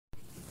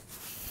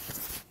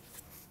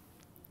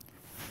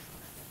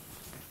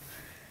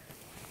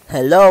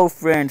Hello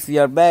friends, we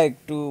are back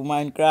to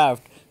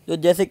Minecraft. तो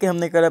जैसे कि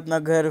हमने कल अपना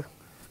घर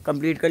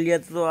कंप्लीट कर लिया,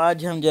 तो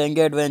आज हम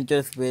जाएंगे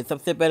एडवेंचर्स पे।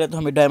 सबसे पहले तो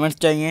हमें डायमंड्स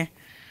चाहिए।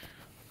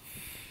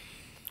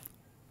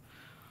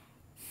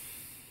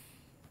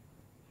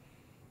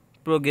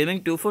 प्रो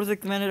गेमिंग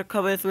 246 मैंने रखा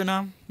हुआ है इसमें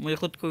नाम, मुझे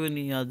खुद को भी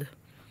नहीं याद।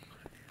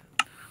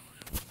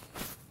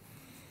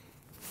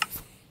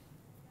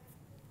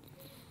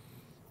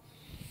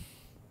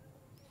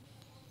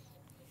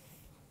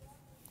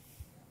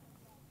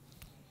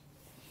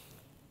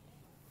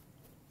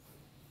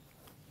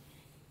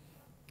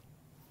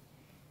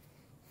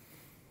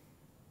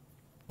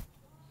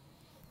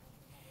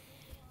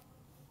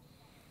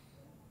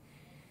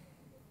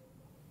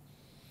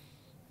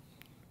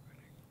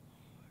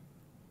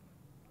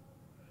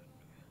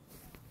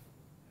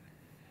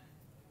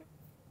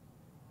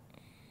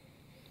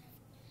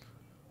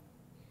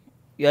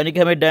 यानी कि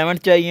हमें डायमंड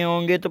चाहिए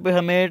होंगे, तो फिर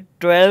हमें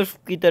 12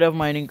 की तरफ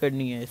माइनिंग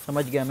करनी है।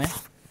 समझ गया मैं,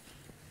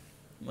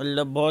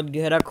 मतलब बहुत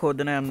गहरा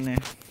खोदना है हमने।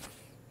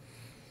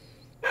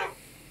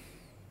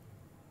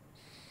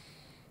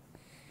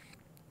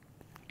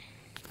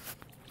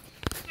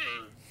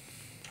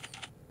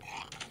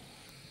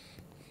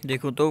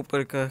 देखो तो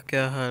ऊपर का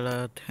क्या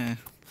हालात हैं।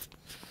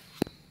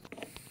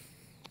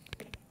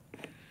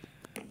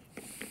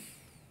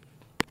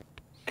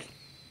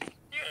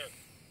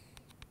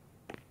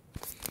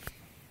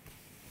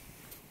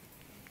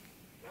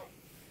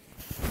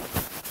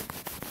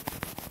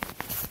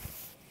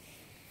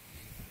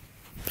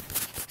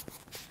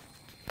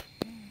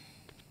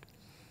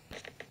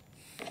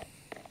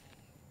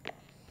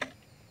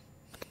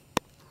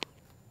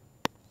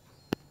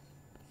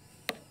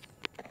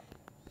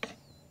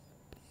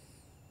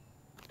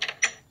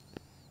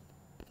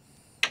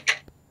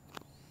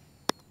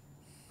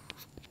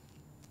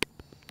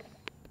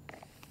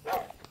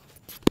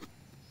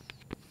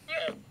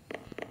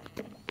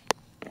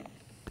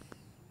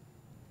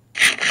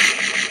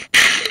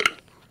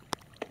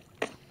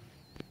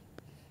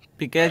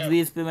 पिकैक्स भी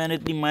इस पे मैंने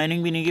इतनी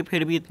माइनिंग भी नहीं की,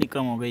 फिर भी इतनी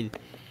कम हो गई।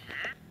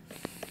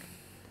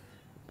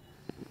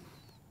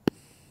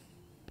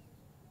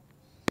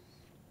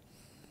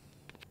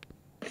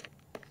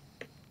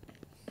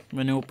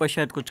 मैंने ऊपर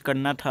शायद कुछ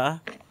करना था,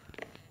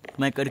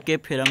 मैं करके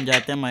फिर हम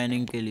जाते हैं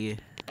माइनिंग के लिए।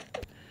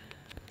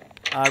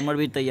 आर्मर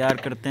भी तैयार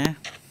करते हैं।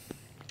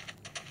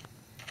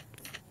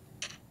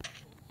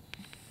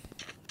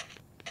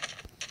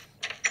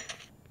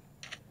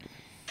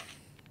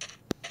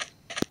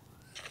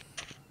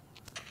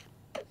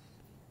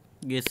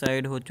 ये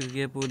साइड हो चुकी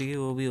है पूरी,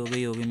 वो भी हो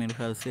गई होगी मेरे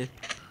ख्याल से।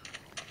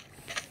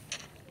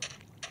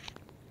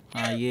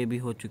 हाँ, ये भी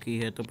हो चुकी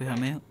है, तो फिर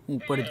हमें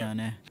ऊपर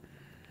जाना है।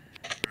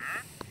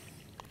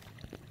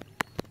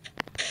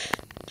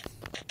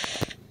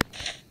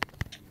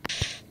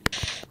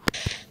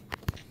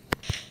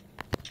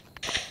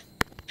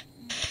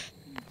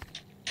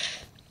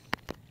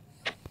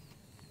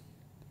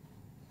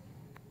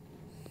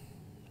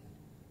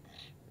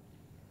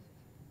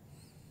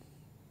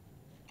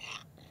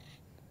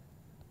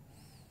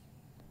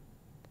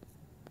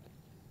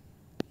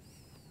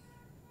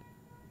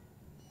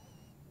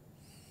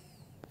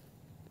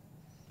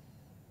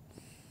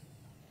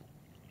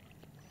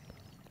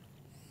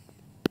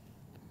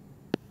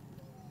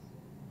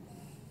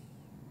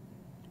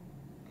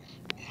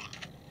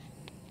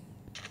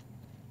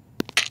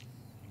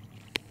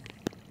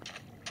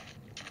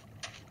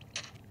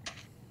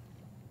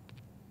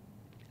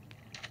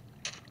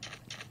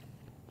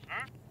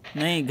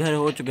 नहीं, घर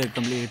हो चुका है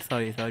कंप्लीट।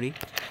 Sorry sorry.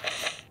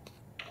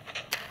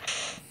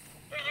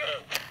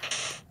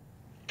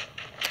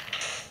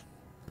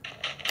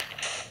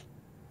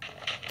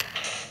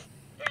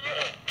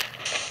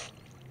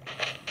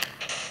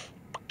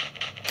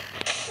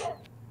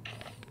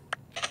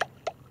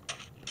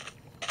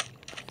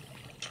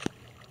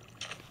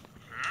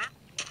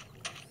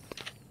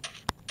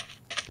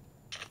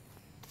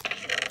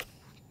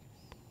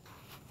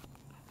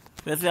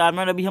 वैसे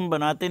आर्मर अभी हम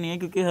बनाते नहीं हैं,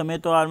 क्योंकि हमें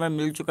तो आर्मर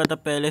मिल चुका था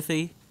पहले से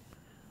ही।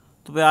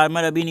 तो फिर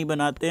आर्मर अभी नहीं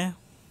बनाते हैं,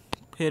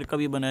 फिर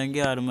कभी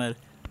बनाएंगे आर्मर,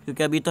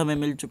 क्योंकि अभी तो हमें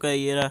मिल चुका है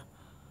ये रहा।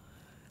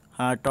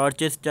 हाँ,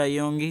 टॉर्चेस चाहिए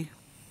होंगी।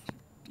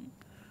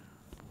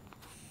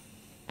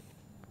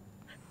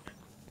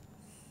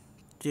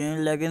 चेन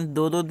लेगिंग्स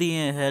दो दो दिए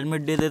हैं,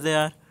 हेलमेट दे देते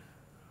यार।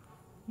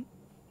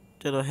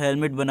 चलो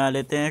हेलमेट बना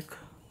लेते हैं एक।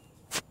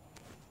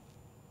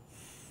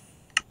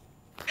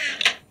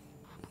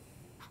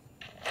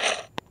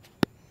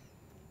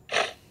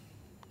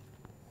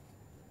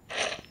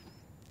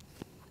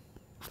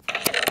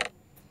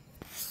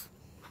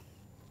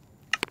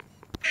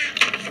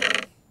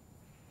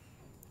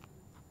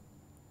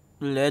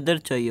 लेदर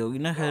चाहिए होगी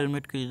ना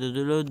हेलमेट की, तो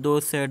चलो 2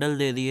 सैडल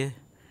दे दिए,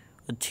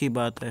 अच्छी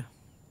बात है।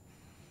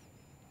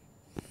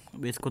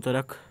 अब इसको तो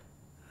रख।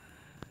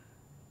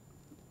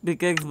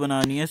 पिकेक्स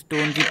बनानी है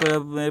स्टोन की, पर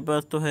अब मेरे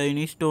पास तो है ही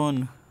नहीं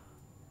स्टोन।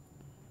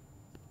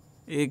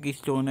 एक ही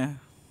स्टोन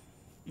है,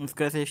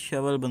 उसका ऐसे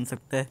शवल बन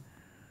सकता है।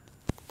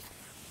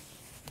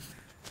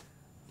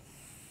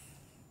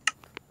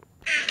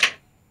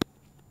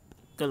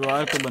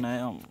 तलवार तो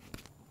बनाया हम।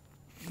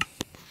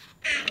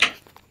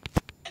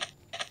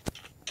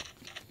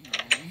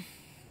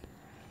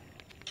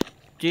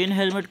 चेन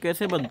हेलमेट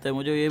कैसे बनता है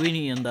मुझे ये भी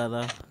नहीं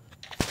अंदाज़ा।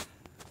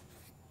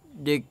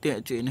 देखते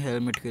हैं चेन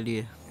हेलमेट के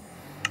लिए।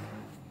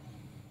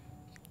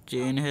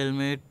 चेन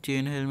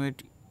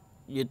हेलमेट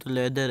ये तो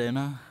लेदर है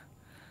ना।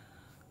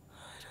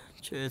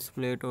 चेस्ट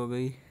प्लेट हो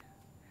गई।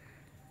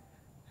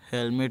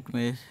 हेलमेट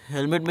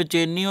में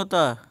चेन नहीं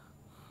होता।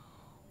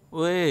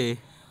 ओए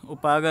ओ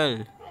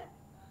पागल।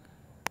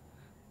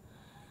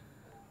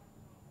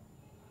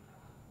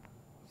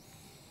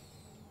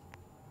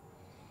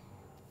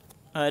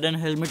 आयरन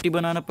हेलमेट ही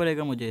बनाना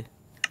पड़ेगा मुझे।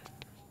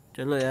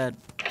 चलो यार।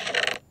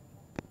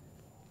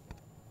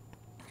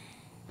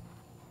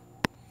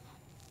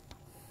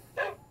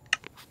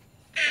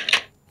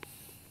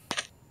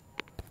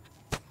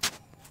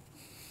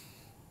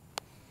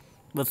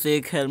 बस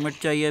एक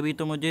हेलमेट चाहिए अभी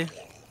तो मुझे।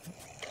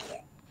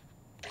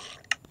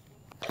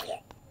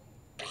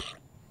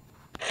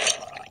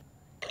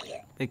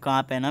 भाई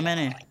कहाँ पहना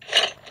मैंने?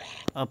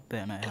 अब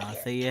पहना है। हाँ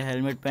सही है,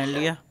 हेलमेट पहन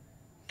लिया।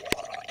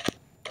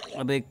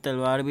 अब एक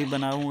तलवार भी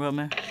बनाऊंगा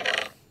मैं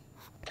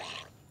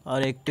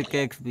और एक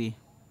पिकेक्स भी।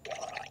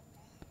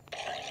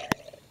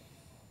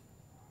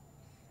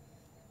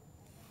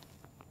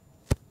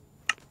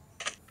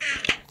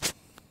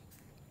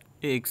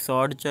 एक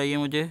सॉर्ड चाहिए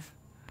मुझे।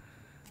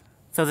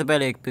 सबसे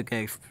पहले एक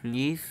पिकेक्स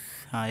प्लीज़।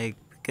 हाँ एक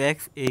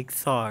पिकेक्स एक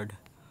सॉर्ड।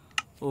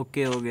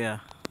 ओके हो गया।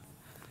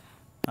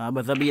 हाँ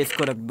बस अभी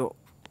इसको रख दो।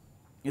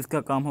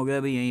 इसका काम हो गया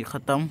अभी यहीं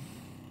ख़त्म।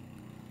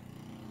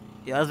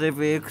 यार सिर्फ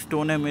एक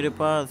स्टोन है मेरे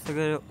पास।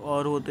 अगर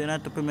और होते ना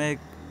तो फिर मैं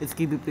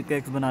इसकी भी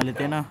पिकेक्स बना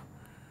लेते ना।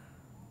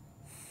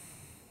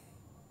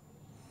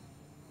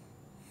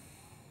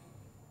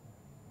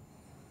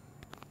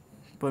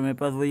 पर मेरे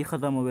पास वही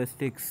ख़त्म हो गया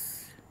स्टिक्स।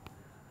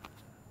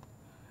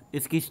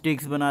 इसकी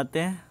स्टिक्स बनाते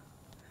हैं।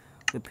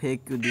 तो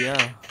फेंक क्यों दिया?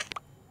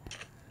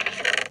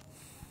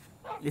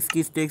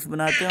 इसकी स्टिक्स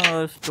बनाते हैं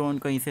और स्टोन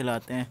कहीं से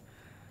लाते हैं।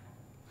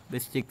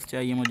 बस स्टिक्स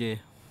चाहिए मुझे।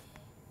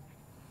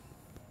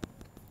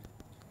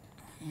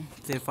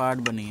 सिर्फ 8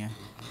 बनी है।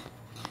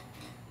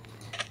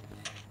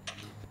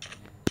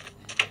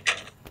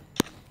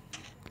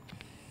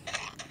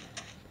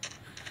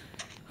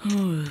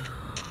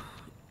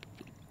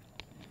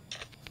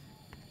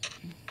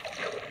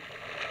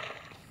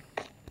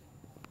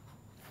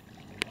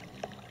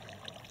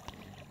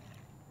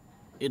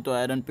 ये तो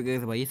आयरन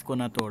पिकेक्स भाई, इसको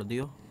ना तोड़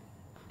दियो।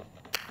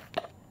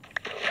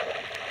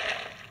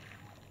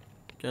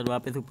 चल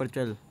वापस ऊपर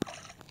चल।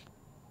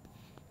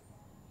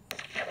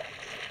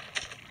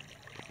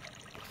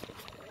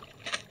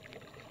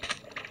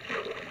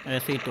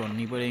 ऐसे ही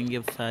तोड़नी पड़ेंगी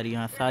अब सारी।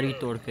 हाँ सारी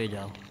तोड़ के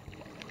जाओ।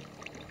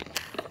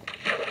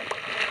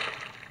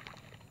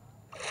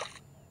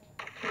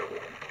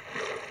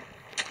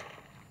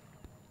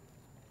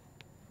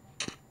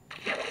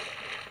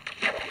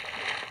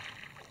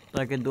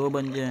 ताकि 2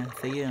 बन जाए।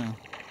 सही है ना?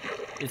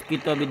 इसकी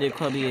तो अभी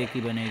देखो अभी एक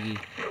ही बनेगी।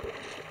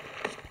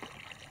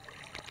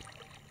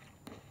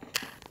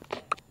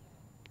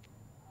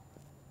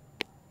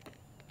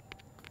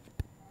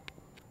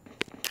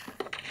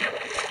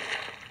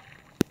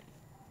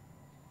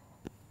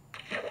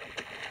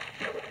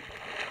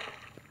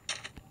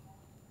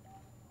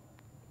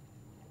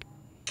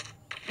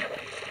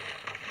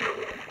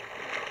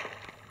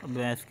 अब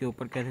मैं इसके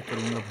ऊपर कैसे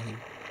चलूँगा भाई?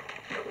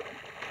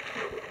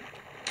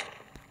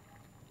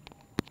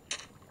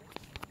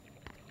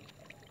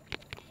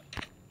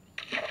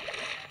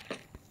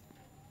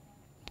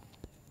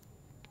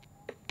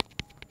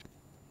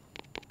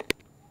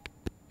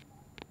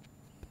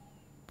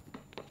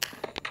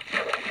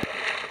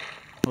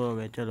 हो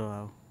गए, चलो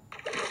आओ।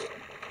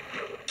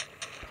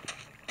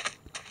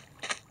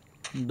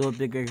 2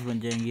 पिकेक्स बन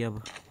जाएंगी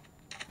अब।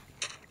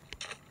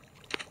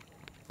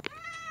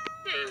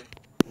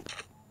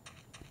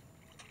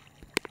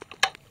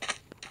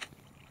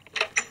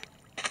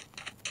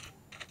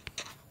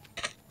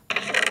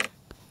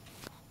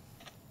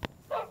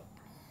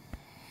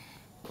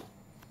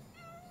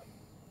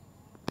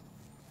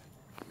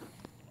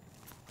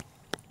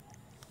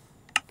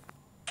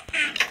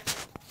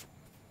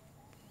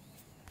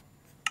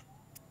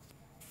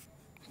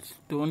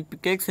 स्टोन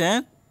पिकेक्स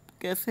हैं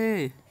कैसे?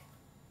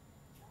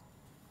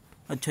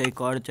 अच्छा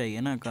एक और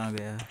चाहिए ना, कहाँ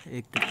गया?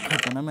 एक तो रखा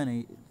था ना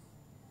मैंने।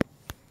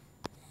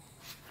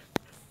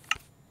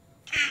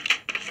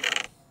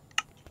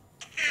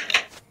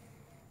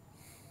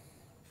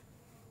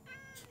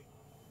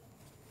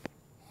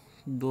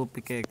 दो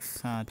पिकेक्स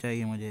हाँ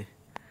चाहिए मुझे।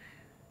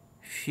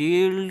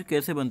 शील्ड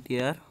कैसे बनती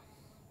है यार?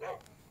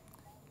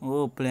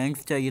 वो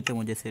प्लैंक्स चाहिए थे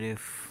मुझे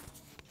सिर्फ।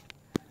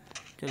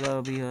 चलो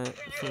अभी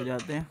सो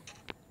जाते हैं।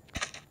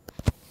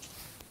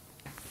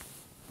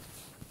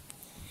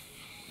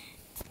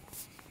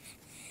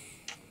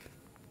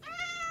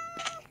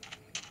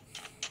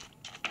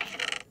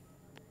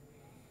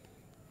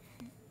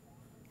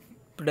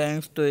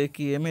 प्लैंक्स तो एक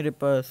ही है मेरे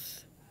पास।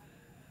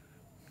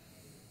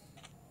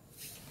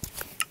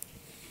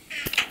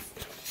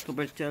 तो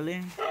फिर चलें।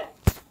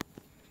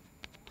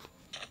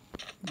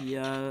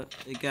 या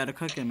क्या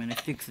रखा? क्या मैंने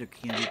स्टिक्स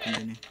रखी हैं अभी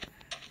मैंने।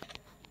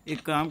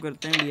 एक काम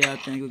करते हैं, ले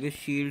आते हैं क्योंकि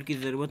शील्ड की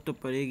ज़रूरत तो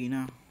पड़ेगी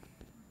ना।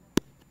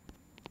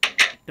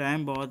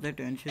 टाइम बहुत है,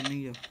 टेंशन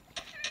नहीं है।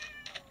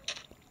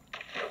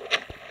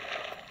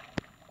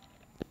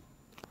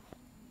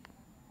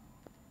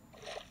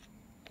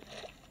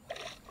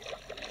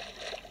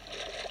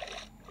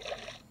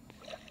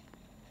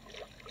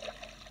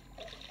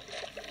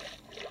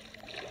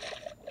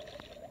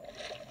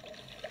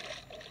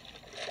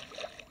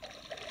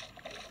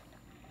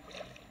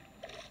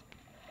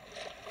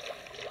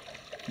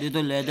 ये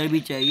तो लेदर भी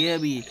चाहिए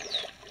अभी,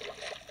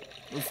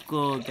 उसको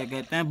क्या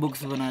कहते हैं,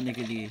 बुक्स बनाने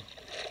के लिए।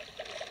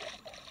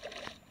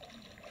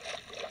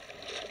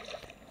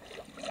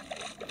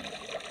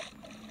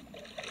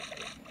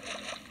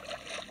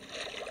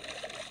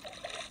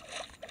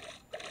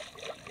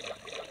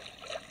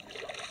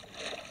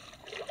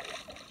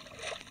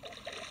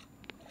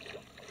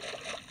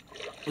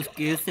 उस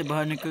केस से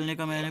बाहर निकलने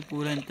का मैंने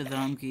पूरा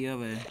इंतज़ाम किया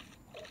हुआ है।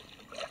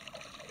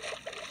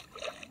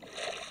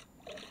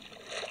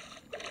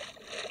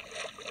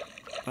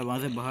 पर वहाँ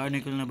से बाहर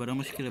निकलना बड़ा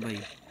मुश्किल है भाई,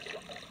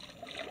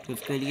 तो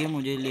उसके लिए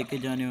मुझे लेके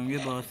जाने होंगे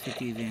बहुत सी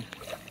चीज़ें।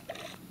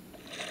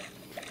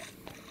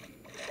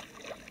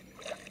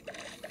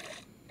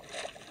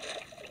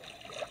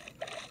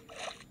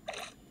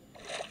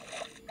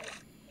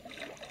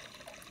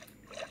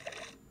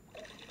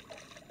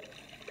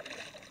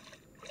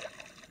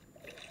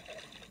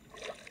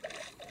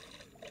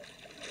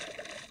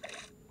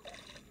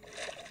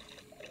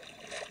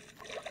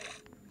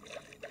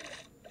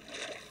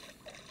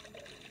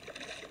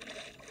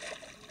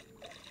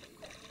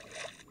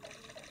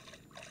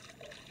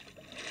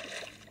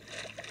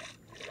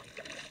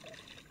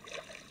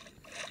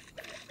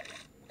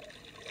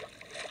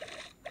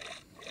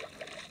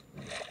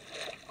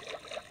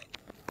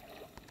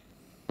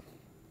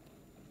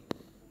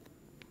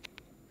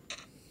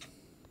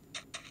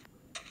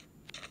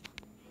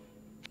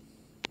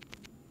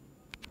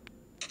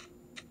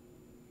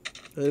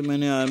 अरे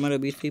मैंने आर्मर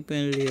अभी से ही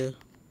पहन लिया।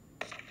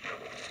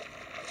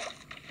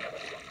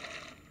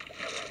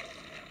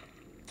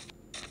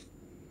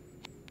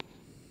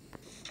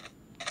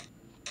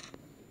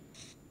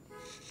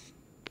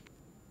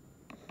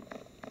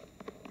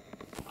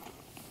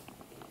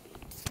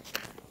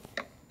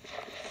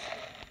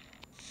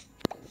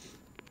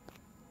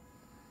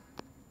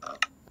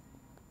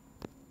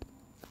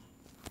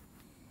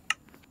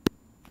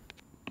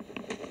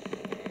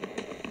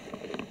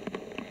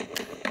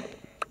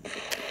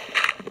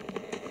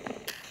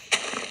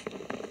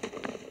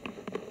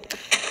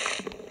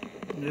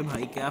 अरे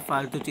भाई क्या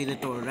फालतू चीज़ें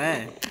तोड़ रहा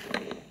है।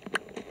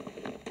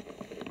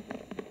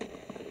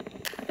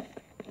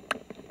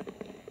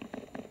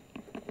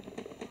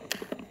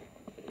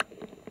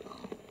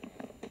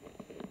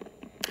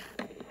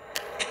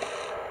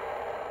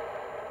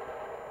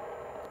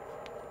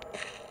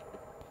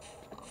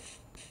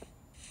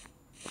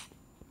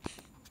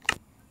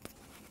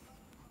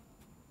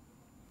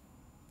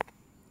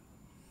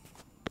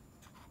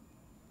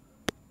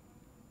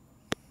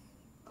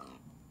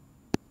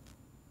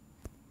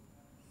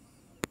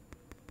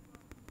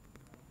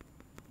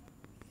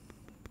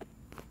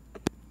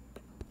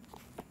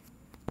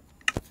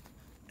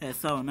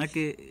 ऐसा हो ना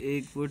कि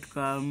एक वुड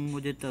काम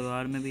मुझे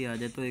तलवार में भी आ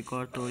जाए तो एक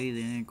और तोड़ ही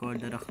दें, एक और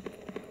दरख्त।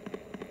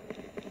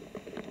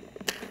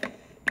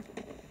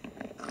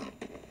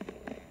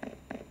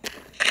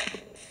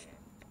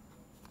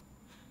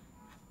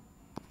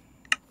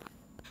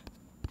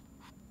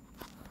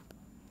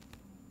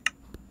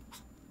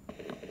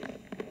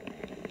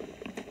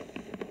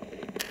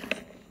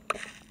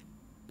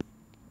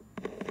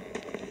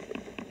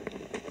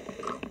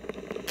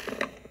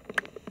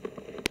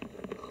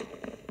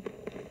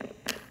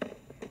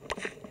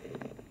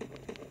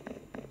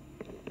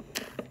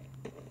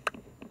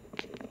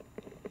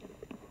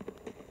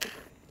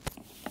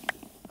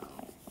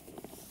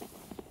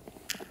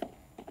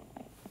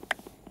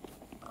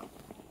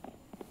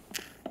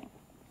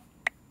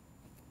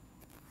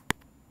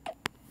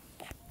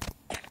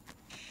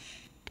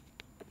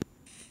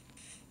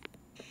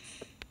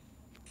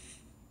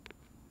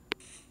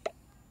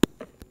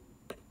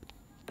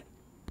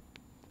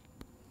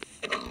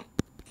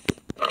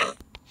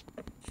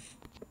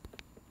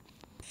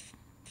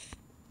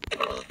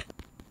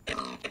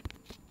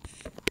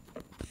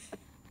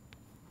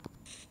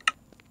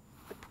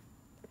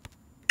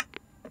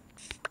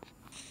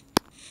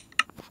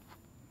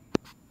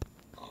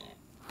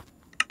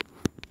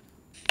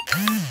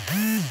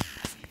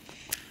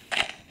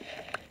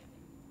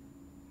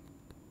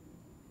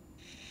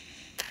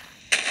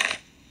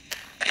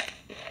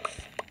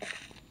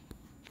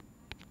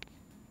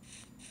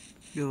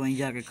 जो वहीं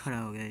जाके खड़ा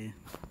हो गया ये।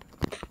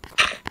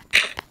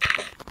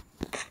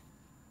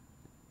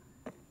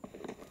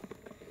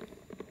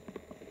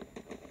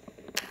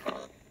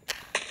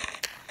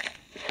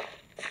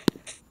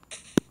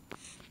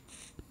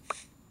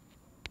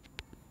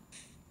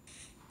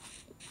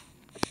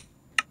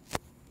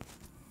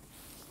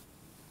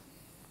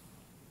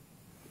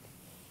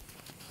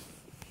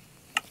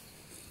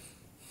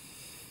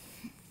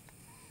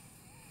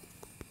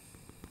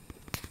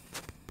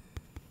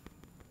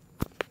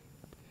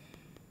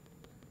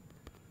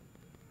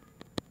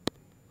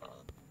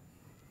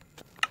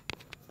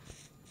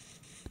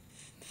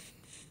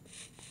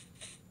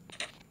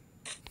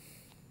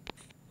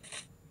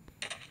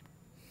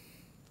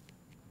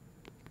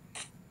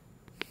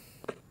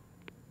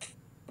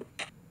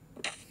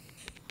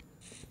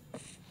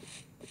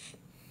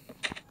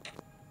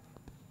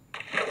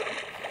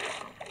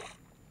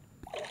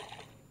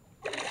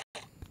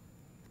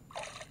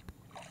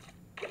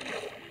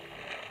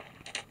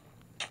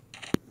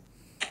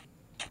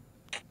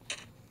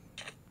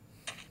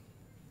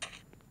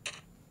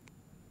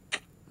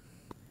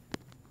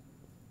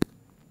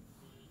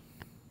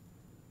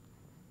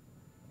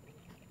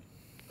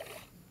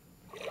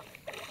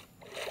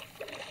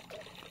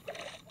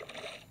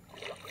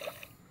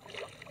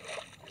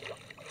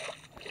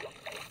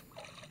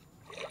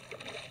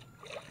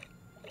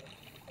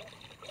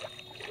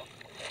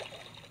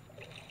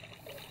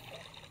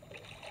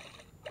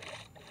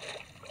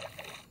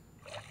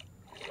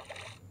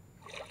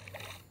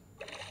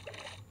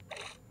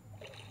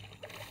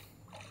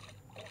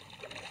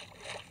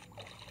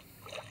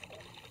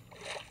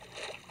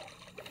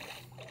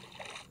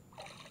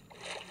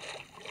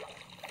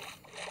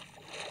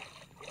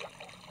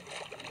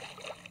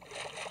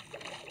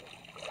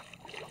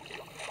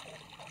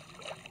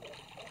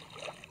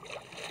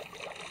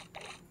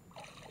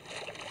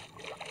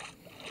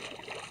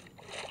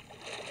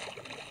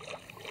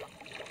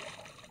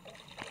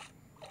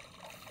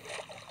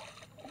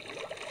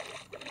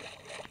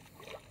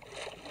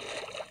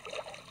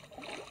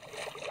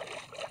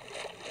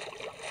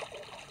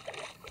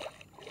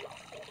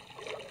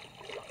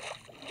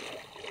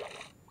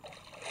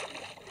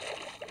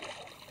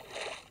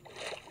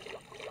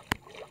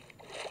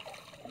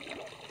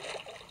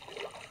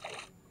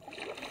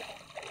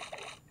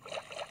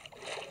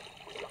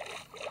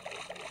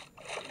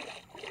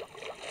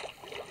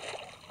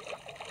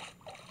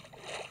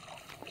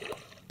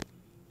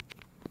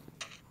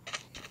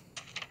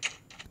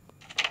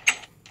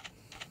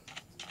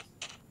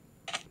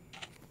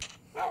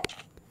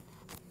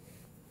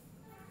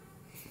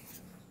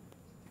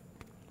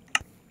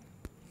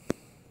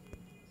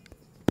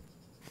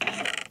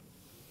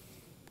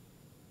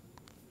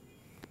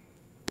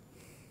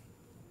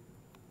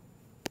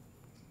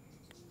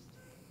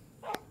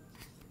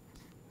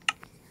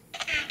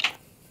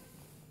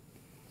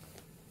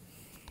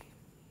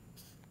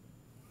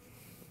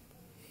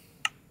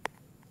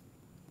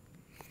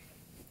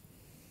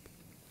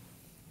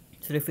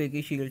 सिर्फ एक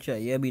ही शील्ड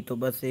चाहिए अभी तो,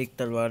 बस एक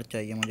तलवार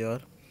चाहिए मुझे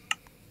और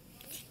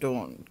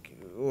स्टोन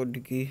वुड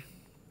की।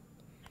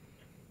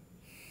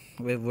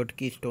 वे वुड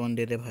की स्टोन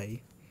दे दे भाई।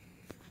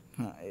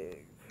 हाँ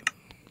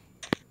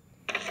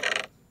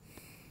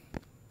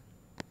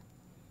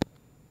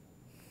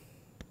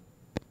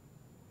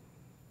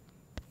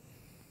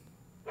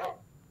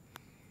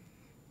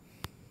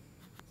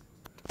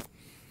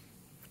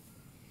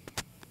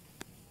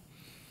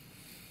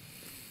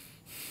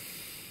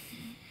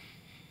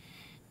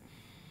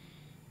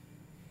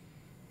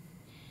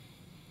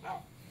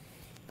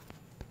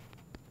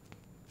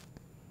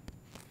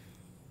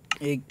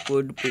एक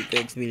वुड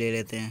पिकेक्स भी ले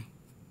लेते हैं।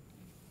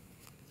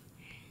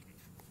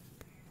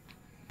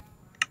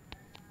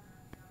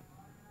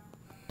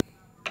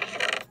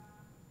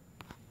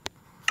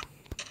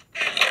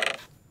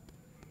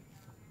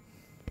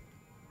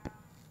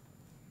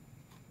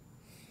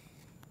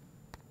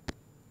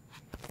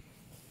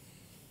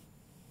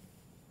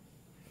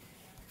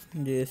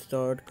 ये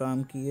स्टार्ट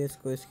काम की है,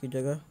 इसको इसकी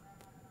जगह।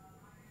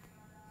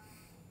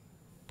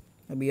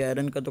 अभी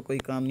आयरन का तो कोई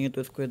काम नहीं है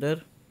तो इसको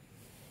इधर।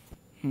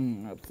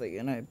 अब सही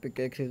है ना,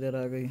 पिकेक्स इधर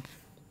आ गई।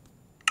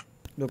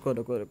 रुको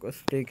रुको रुको,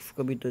 स्टिक्स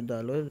को भी तो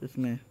डालो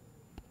इसमें।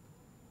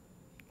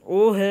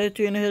 ओ है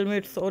चेन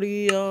हेलमेट, सॉरी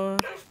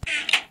यार,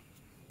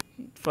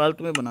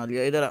 फालतू में बना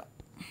लिया। इधर आ।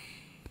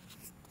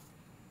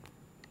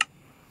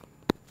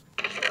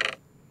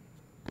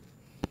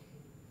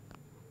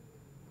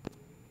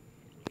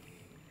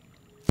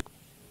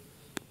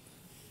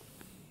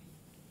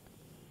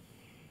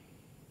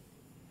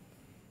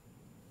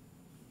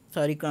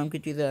 सारी काम की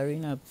चीज़ें आ गई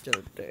ना, अब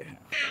चलते हैं।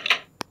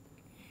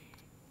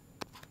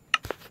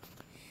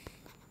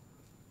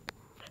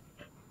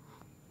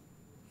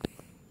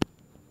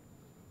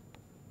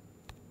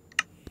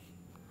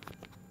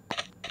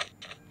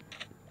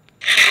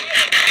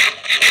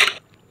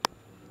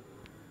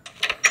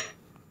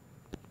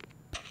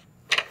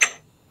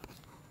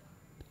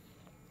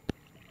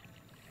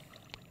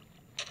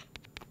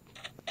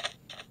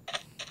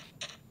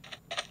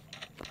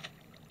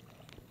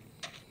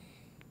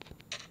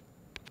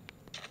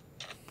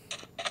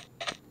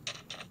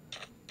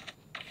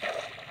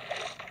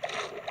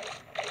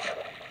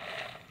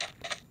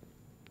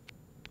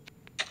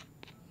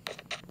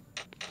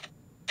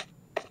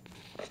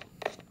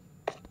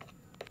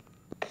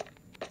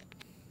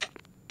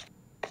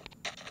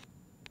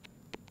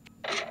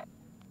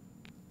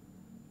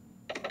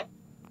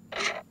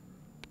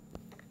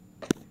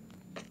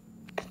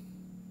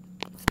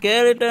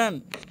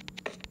 Skeleton.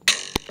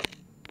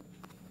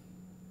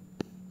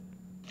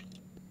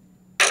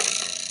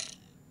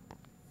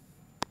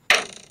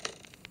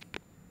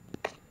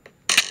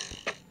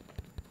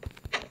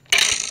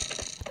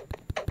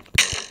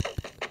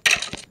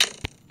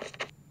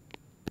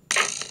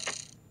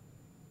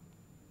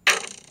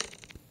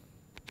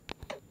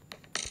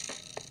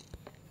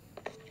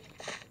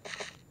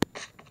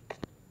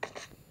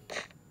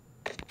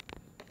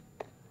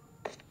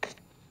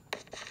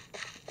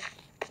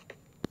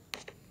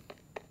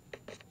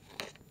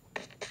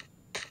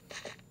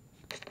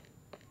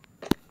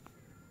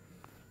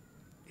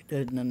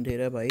 इधर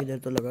अंधेरा भाई, इधर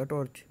तो लगा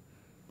टॉर्च।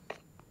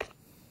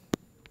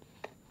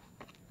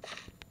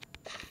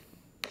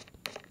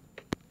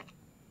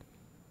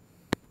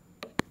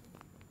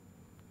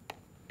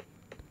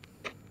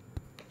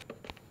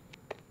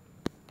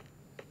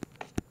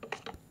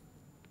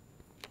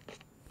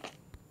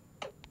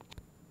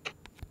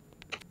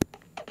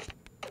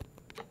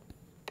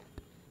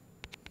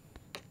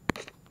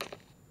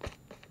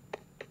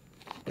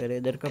 पहले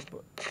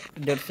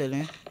इधर से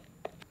लें।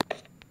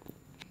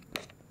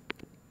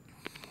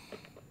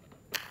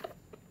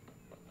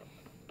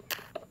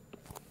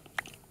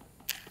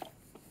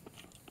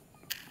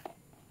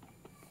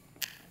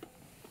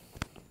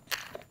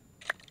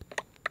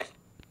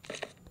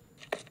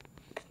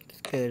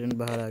 स्केलेटन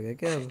बाहर आ गया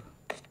क्या? अब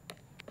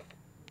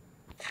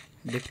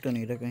दिख तो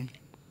नहीं रहा कहीं।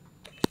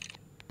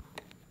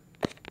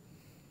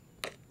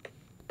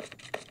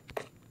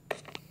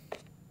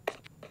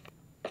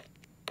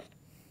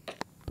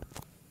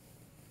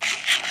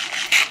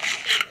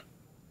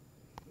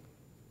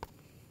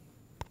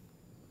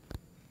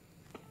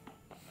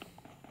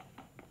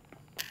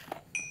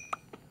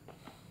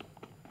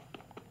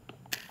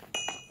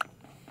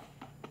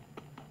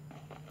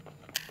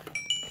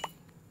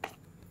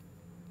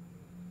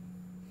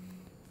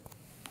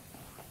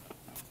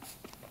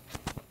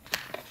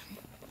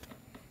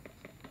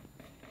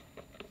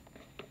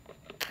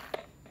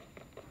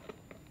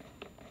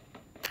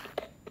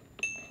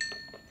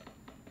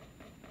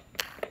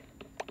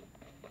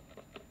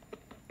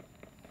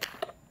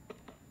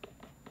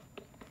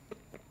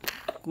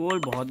 कोल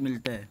बहुत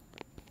मिलता है,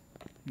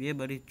 ये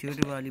बड़ी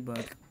चिड़ वाली बात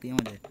लगती है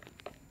मुझे।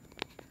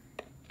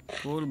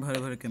 कोल भर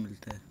भर के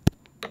मिलता है।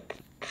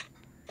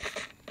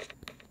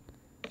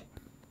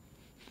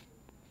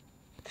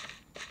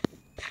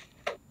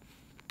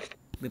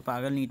 बे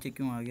पागल, नीचे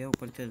क्यों आ गया?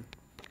 ऊपर चल।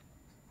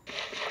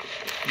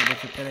 मुझे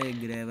शुक्र है एक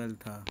ग्रेवल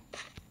था।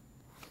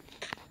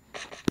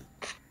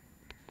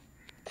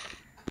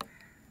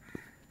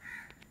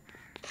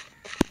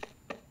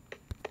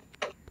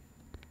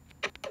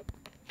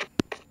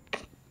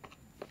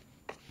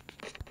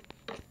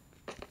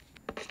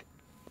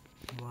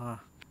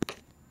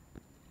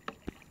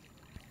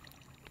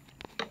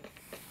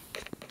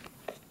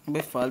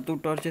 भाई फालतू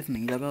टॉर्चेस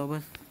नहीं लगाओ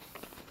बस।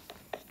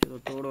 चलो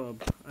तोड़ो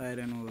अब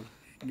आयरन, और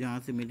जहाँ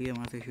से मिली है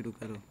वहाँ से शुरू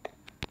करो।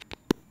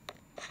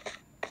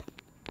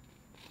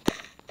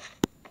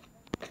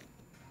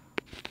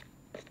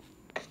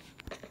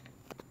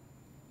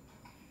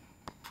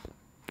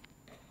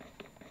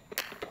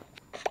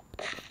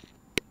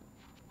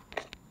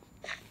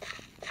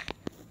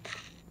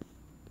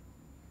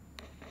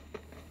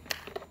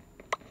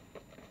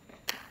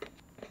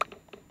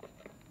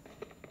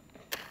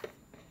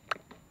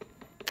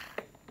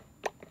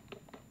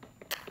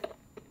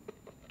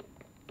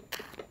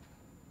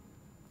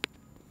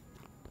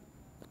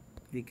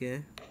 ठीक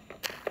है,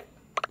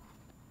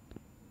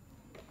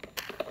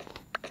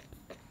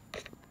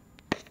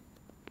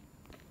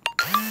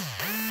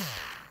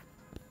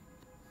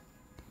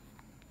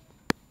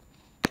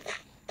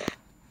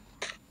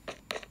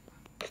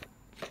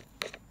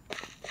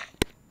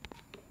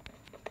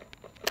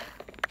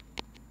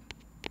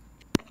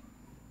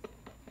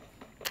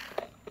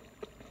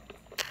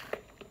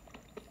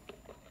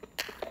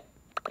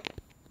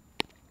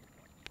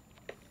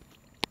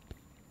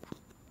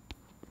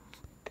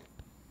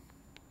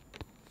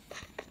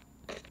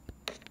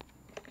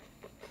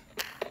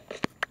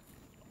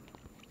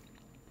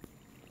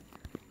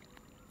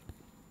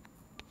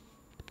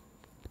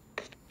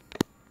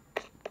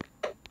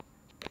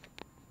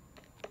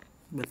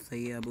 बस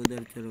सही है। अब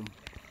उधर चलो।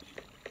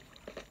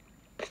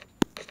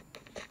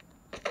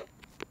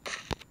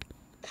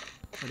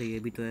 अरे ये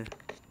भी तो है।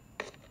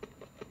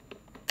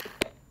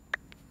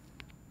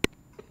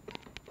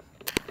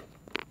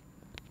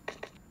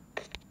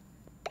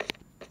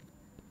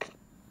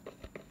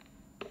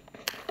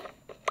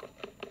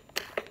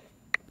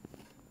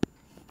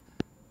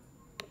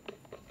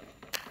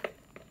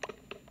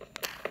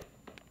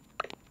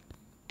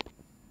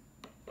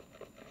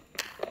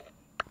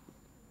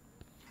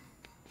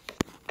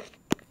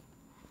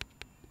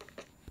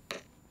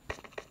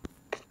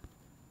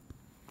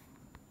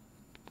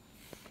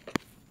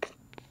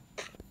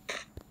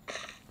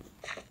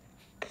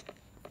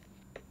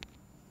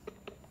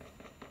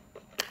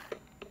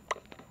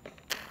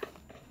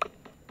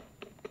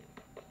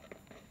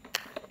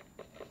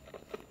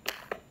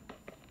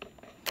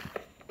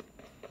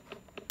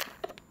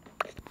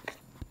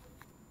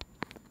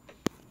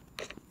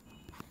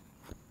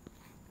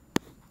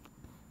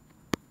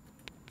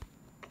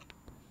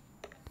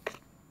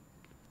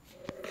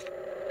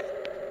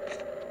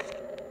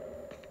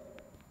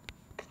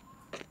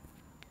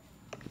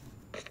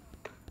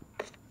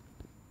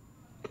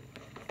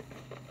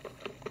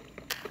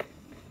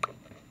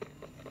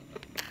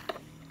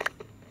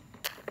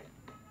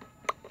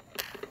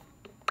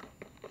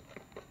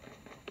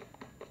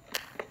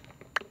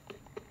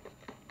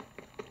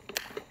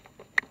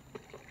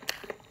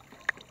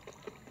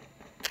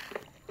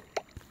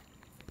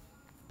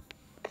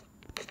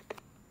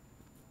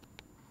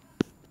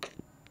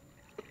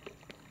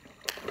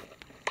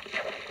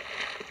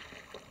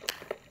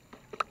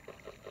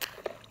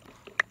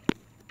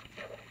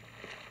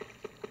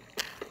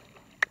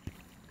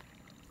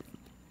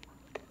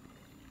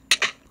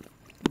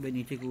 भाई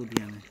नीचे कूद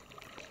गया मैं।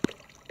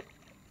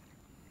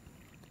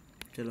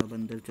 चलो अब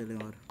अंदर चले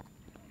और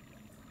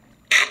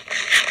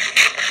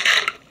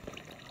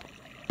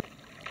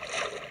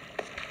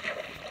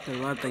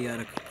तलवार तैयार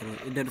रखा करो।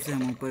 इधर से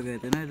हम ऊपर गए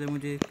थे ना, इधर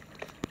मुझे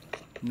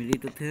मिली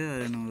तो थे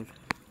आयरन और।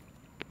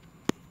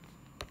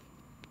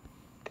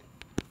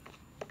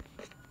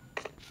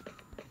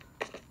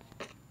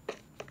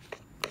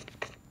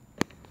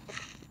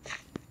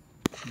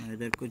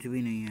 इधर कुछ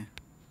भी नहीं है।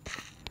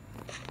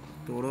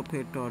 तोड़ो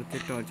फिर,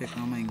 टॉर्चे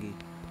काम आएंगी।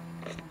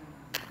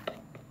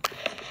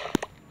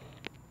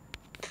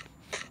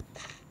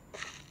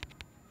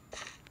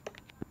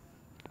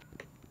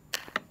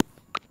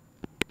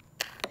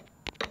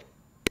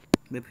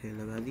 मैं फिर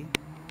लगा दी।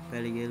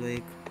 पहले ये लो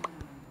एक।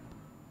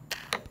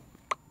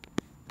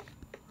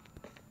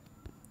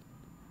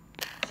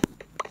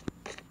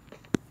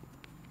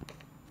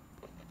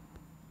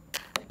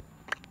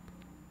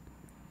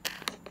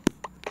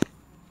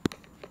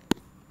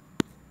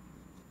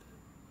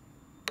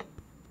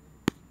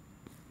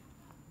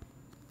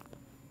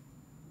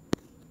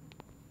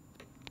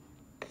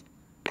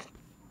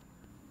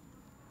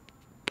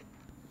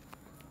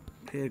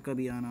 फिर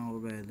कभी आना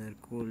होगा इधर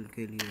कोल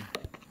के लिए,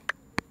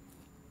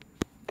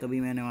 तभी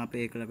मैंने वहाँ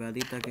पे एक लगा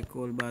दी ताकि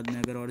कोल बाद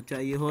में अगर और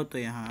चाहिए हो तो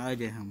यहाँ आ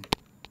जाए हम।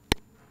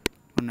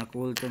 वरना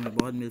कोल तो हमें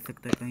बहुत मिल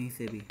सकता है कहीं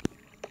से भी।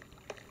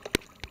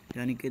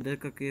 यानी कि इधर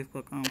का केव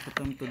का काम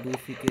ख़त्म तो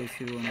दूसरी केव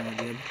शुरू होने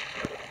वाली है अब।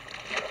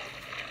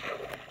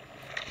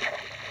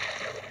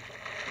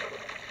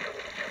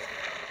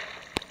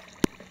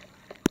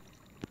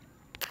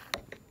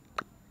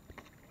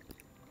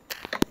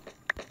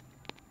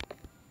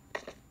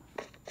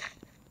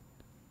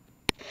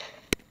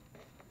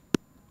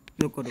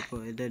 रुको रुको,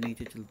 इधर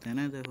नीचे चलते हैं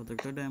ना, इधर हो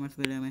सकता है डायमंड्स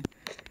मिले हमें,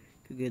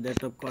 क्योंकि इधर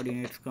तो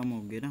कोऑर्डिनेट्स कम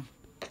होंगे ना।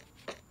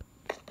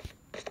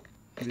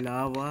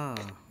 लावा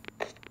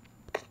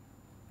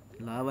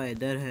लावा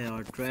इधर है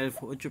और 12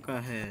 हो चुका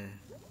है।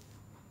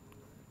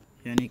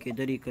 यानी कि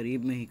इधर ही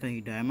करीब में ही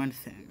कहीं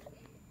डायमंड्स हैं।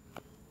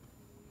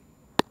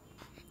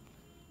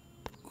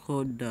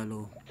 खोद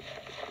डालो।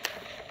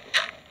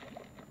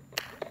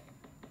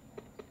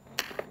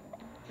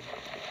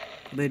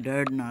 भाई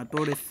डर ना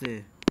तोड़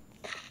इससे।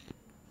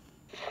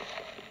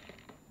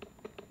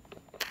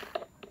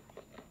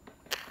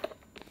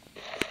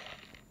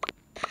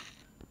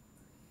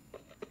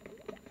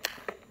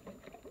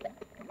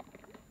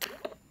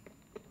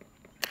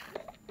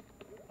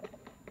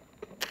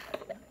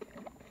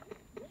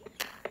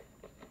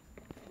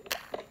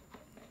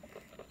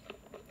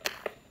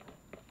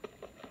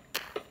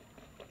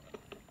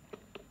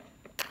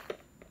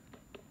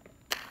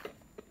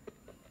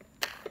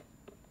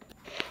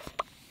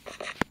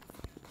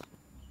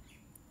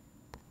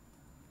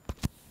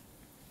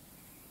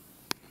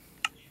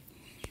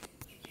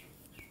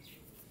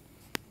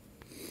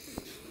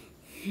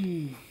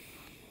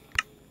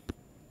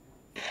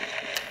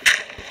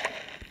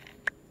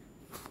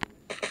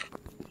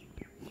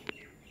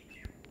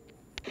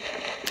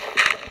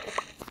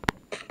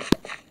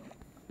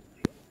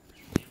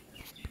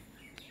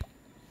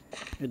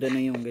 इधर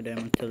नहीं होंगे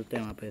डायमंड, चलते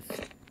हैं वहाँ पे।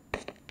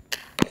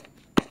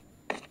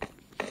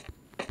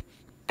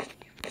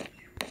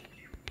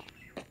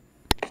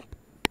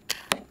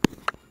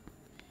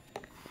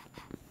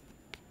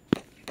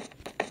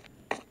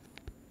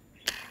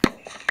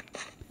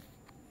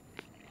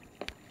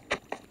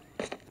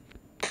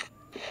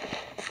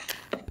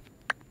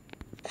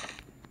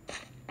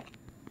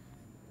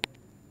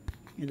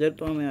 इधर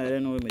तो हमें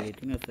आयरन और मिली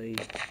थी ना, सही।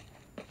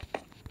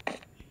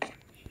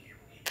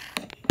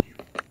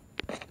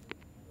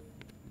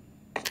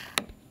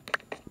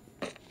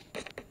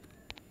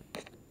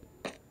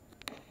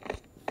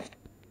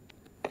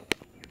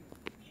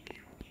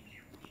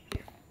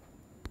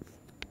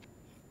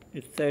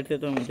 इस साइड से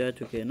तो हम जा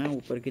चुके हैं ना,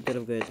 ऊपर की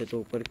तरफ गए थे तो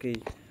ऊपर की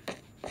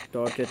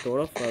टॉर्च से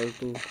तोड़ा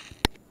फालतू।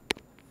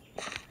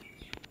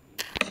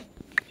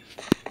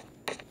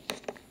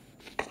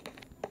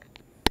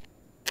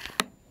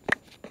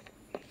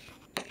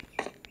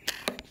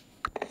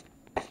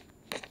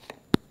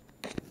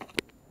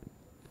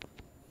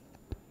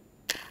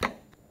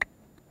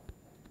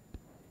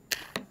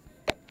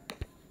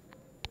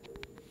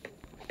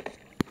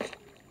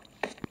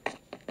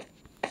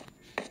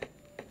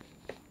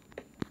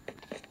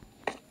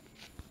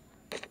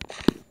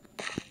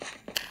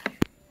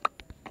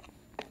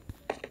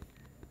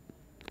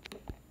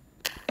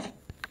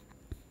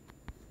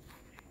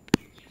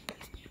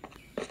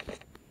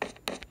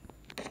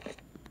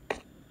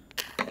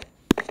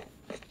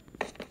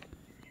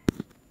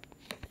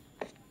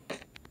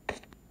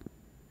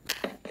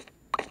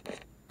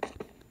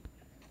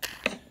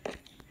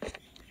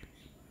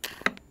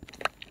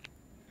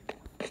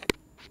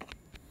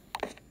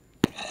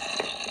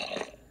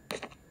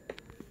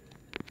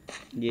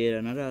 ये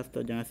रहा ना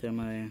रास्ता जहाँ से हम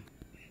आए हैं।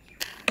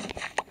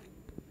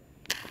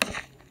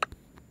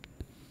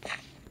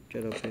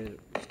 चलो फिर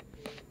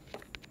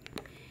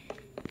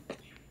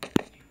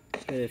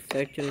इस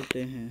साइड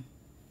चलते हैं।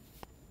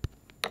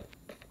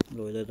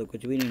 लो इधर तो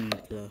कुछ भी नहीं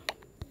निकला,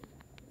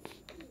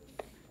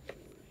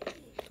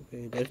 तो फिर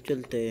इधर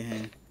चलते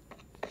हैं।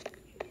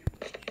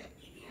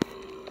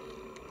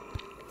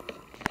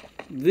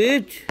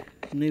 विच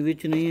नहीं,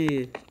 विच नहीं है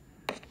ये।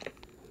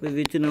 भाई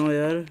विच ना हो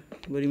यार,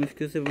 बड़ी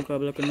मुश्किल से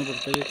मुकाबला करना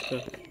पड़ता है इसका।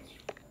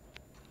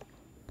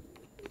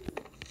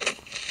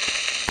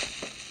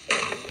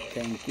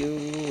 थैंक यू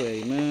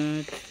वेरी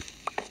मच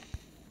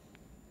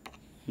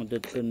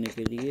मदद करने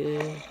के लिए।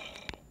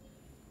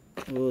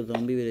 वो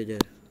ज़ॉम्बी विलेजर।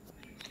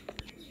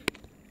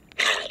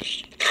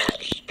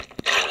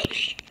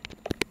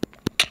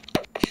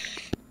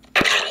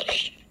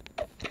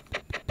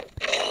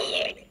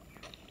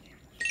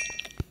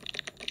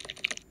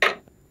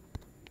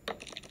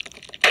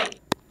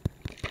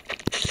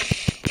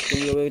 तुम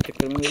लोगों के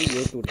चक्कर में मेरी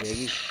ये टूट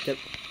जाएगी। चल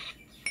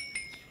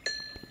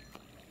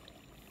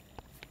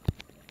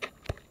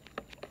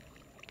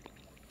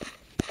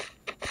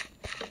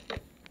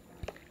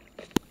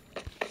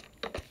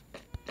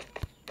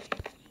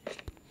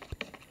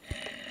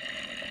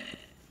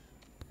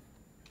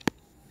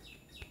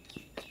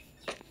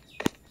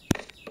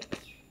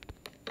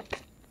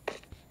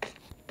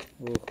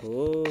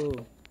ओहो,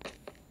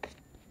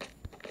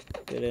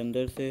 तेरे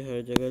अंदर से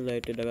हर जगह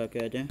लाइटें लगा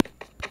के आ जाएं।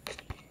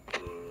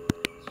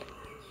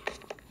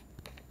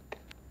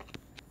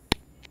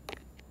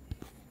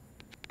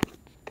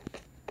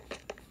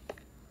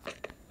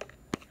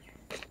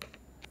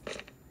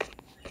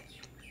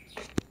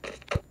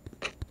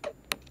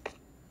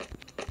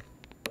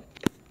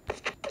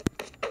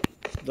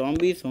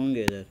 ज़ॉम्बीज़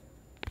होंगे इधर,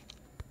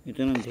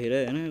 इतना अंधेरा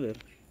है ना इधर।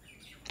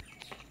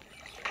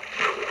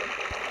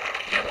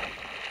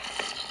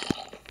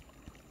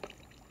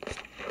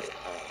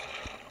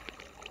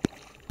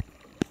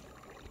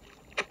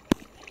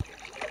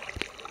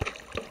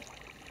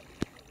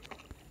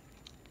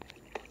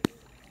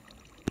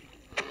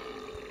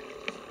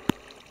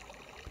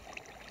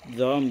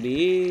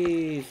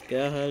 ज़ॉम्बीज़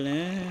क्या हाल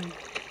है?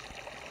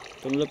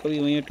 तुम लोग कभी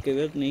वहीं अटके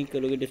हुए नहीं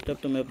करोगे डिस्टर्ब,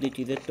 तो मैं अपनी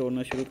चीज़ें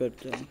तोड़ना शुरू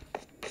करता हूँ।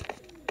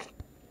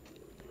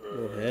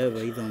 है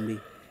भाई ज़ॉम्बी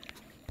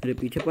मेरे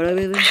पीछे पड़ा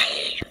हुए थे।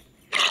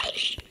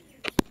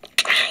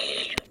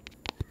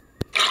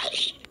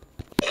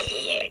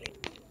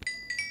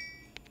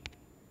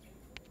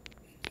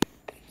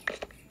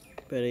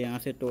 पहले यहाँ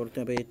से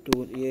तोड़ते हैं भाई।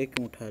 तू ये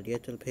क्यों उठा लिया?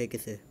 चल फेंक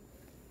इसे,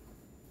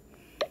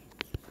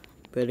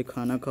 पहले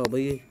खाना खाओ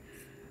भाई,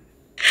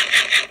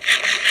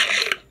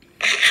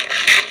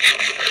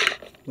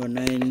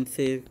 वरना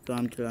इनसे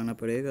काम चलाना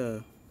पड़ेगा।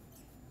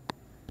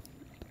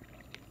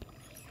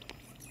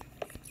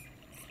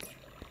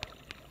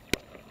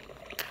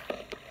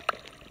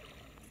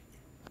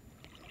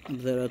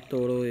 ज़रा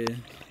तोड़ो ये।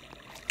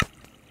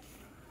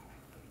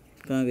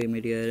 कहाँ गई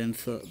मेरी आयरन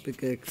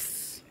पिकेक्स?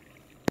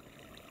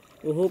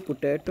 ओहो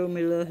पोटैटो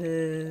मिला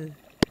है,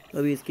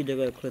 अभी इसकी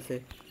जगह रखो से।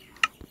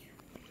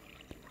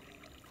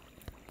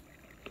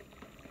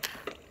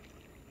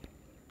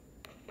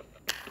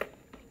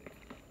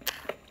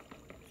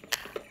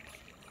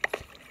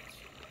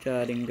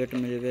 चार इंगट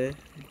मिल गए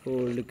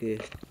गोल्ड के।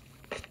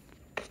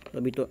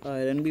 अभी तो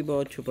आयरन भी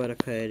बहुत छुपा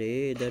रखा है रे।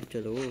 इधर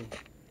चलो।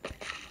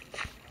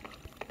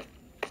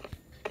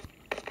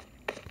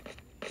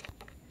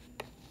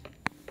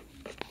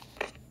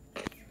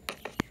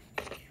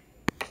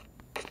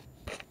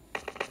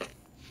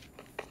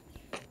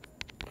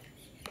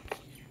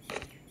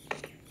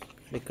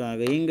 कहाँ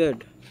गई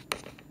इंगट?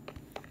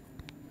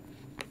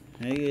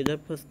 है ये इधर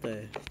फंसता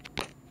है।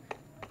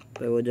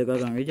 पर वो जगह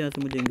कहाँ गई जहाँ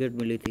से मुझे इंगट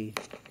मिली थी?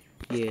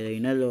 ये रही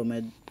ना। लो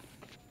मैं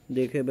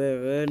देखे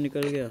बगैर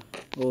निकल गया।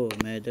 ओ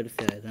मैं इधर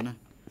से आया था ना,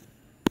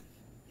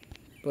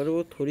 पर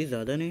वो थोड़ी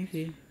ज़्यादा नहीं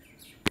थी।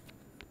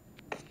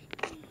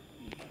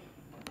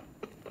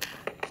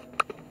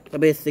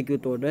 अबे इससे क्यों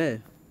तोड़ रहा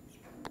है?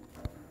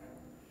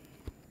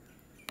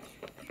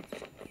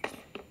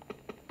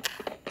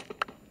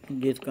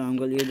 जिस काम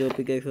के लिए जो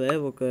पिकेक्स है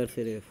वो कर,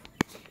 सिर्फ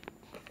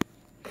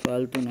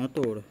फालतू ना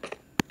तोड़।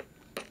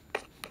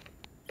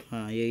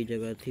 हाँ यही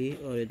जगह थी,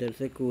 और इधर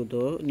से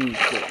कूदो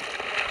नीचे।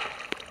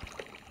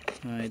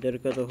 हाँ इधर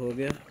का तो हो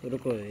गया।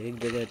 रुको एक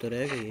जगह तो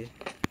रह गई है,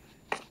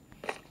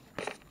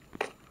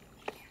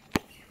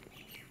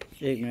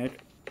 एक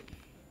मिनट।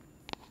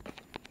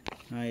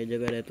 हाँ ये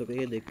जगह रह तो गई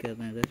है, देख के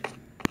आते हैं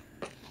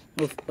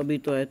इधर। उफ अभी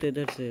तो आए थे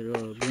इधर से। लो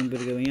घूम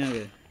फिर के वहीं आ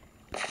गए।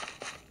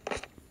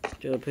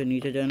 चलो फिर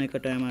नीचे जाने का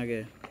टाइम आ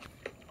गया।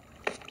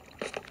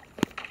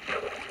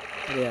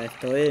 अरे आज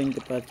तो इनके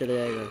पास चला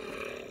जाएगा।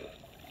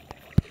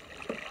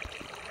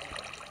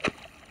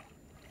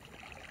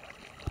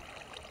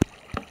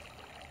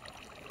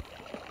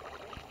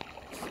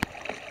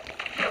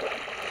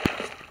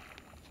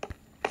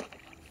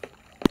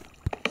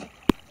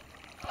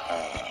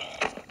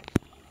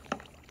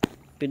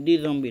 पिद्दी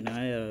ज़ॉम्बी ना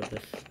है यार,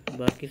 बस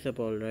बाकी सब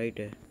ऑल राइट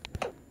है।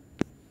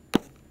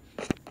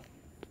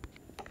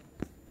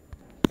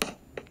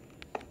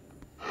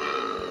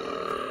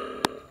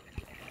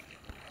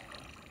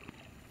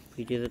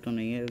 पीछे से तो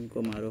नहीं है,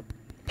 उनको मारो।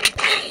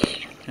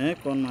 हैं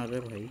कौन मार रहा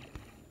है भाई?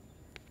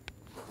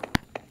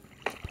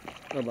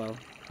 अब आओ।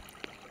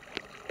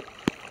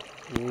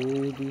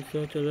 वो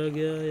दूसरा चला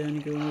गया, यानी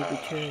कि वो मेरे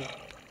पीछे है।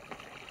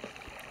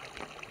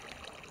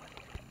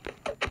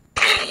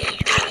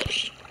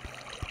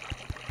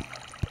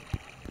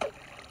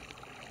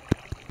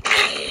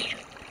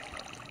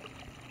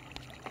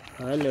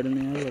 हाँ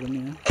लड़ने आ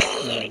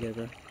गया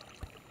था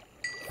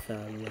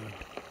साला।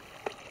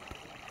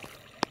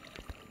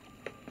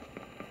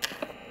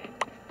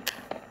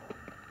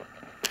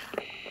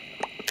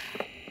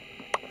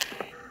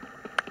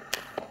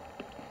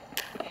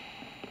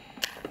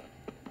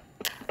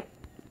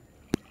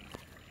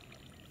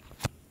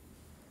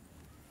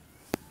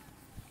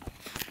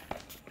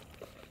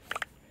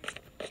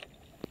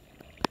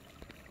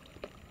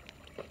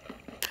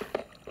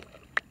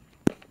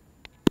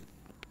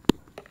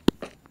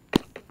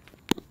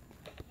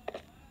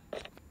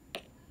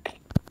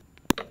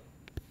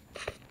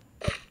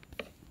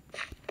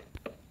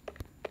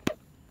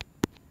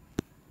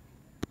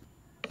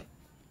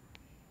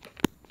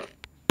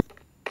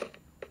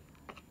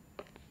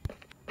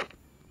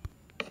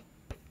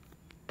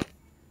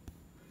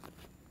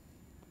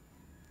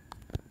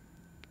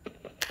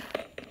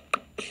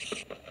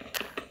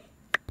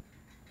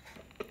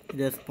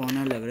 इधर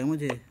स्पॉनर लग रहा है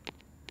मुझे।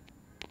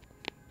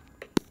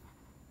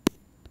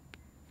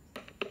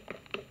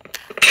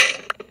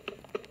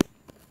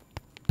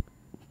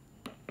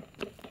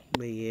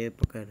 भाई ये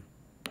पकड़।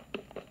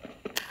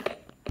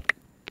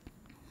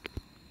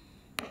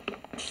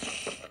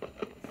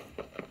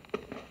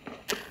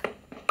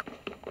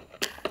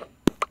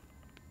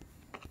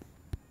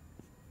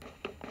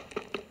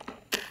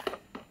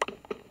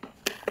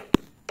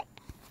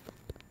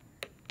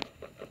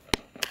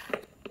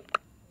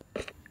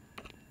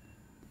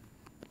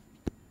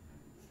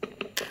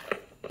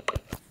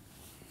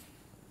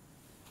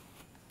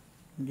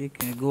 ये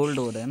क्या गोल्ड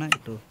ओर है ना? ये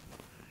तो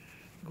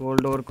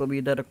गोल्ड ओर को भी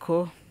इधर रखो,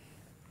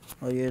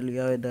 और ये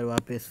लिया इधर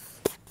वापस,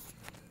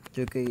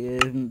 जो कि ये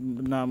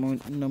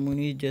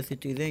नमूनी जैसी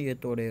चीज़ें ये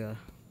तोड़ेगा।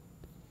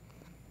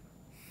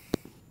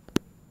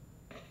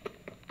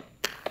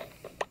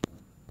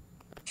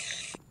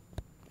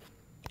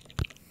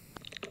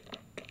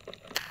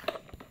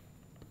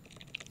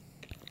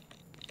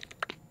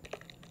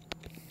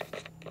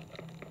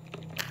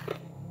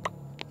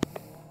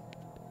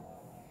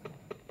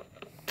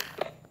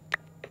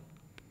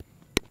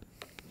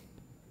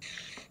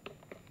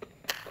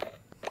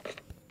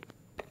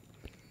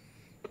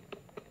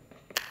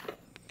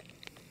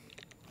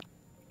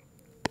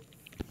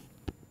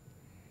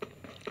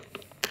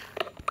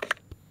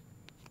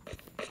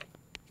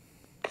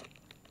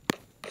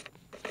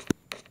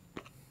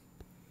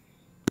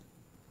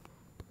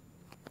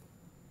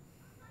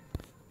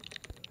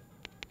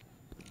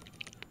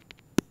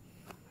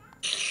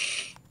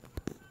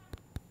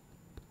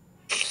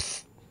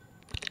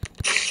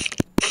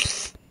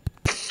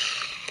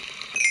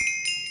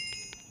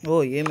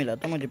 ओ ये मिला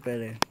था मुझे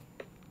पहले।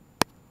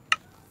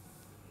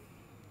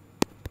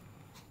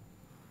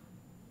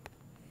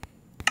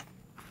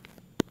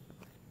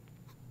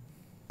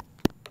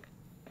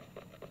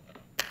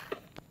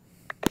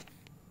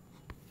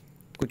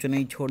 कुछ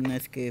नहीं छोड़ना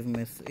इस केव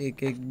में,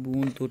 एक एक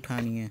बूंद तो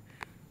उठानी है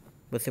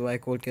बस। वाई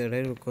कोड कह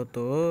रहे रुको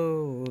तो,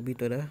 वो भी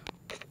तरह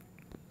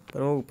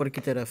पर वो ऊपर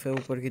की तरफ है,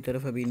 ऊपर की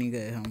तरफ अभी नहीं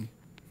गए हम,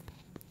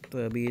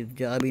 तो अभी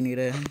जा भी नहीं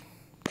रहे हम,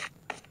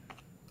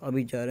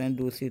 अभी जा रहे हैं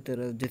दूसरी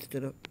तरफ, जिस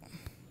तरफ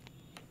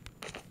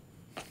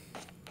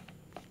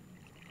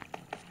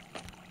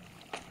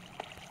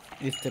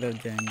इस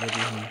तरफ जाएंगे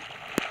अभी हम।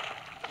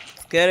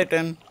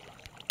 स्केलेटन,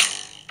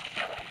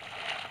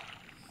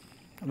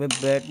 अबे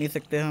बैठ नहीं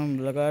सकते हम,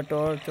 लगा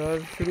टॉर्च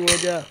और शुरू हो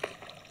जा।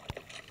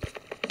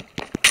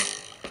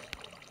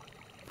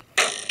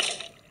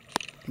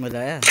 मजा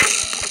आया।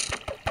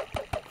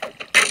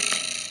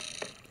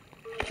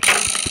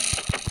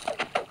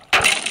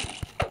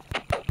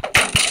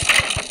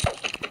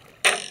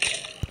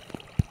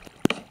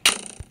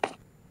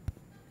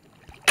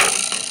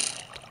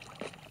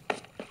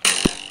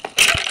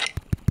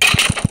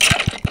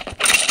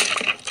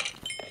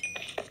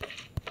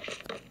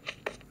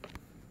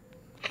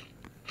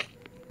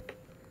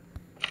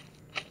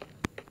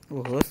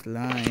 ओहो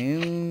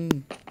स्लाइम,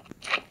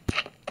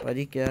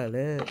 पाजी क्या हाल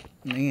है?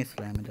 नहीं है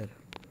स्लाइम इधर।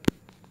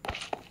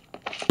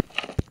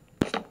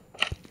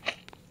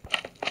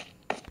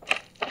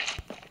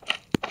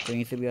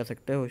 कहीं से भी आ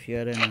सकता है,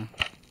 होशियार है ना।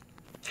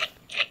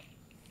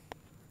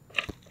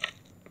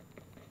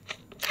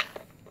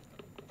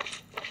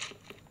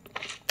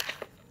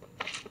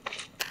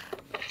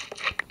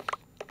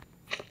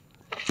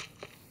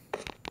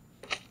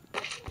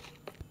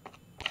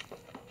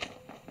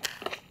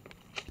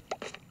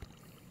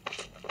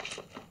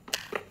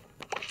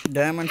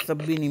 डायमंड सब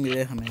भी नहीं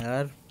मिले हमें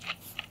यार,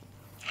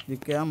 ये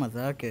क्या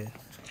मजाक है।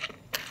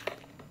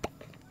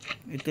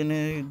 इतने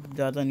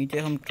ज़्यादा नीचे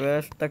हम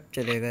ट्रैश तक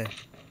चले गए।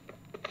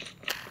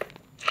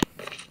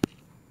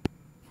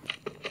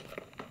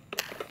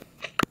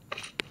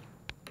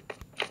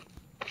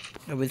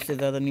 अब इससे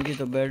ज़्यादा नीचे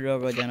तो बेड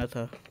रॉक आ जाना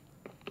था।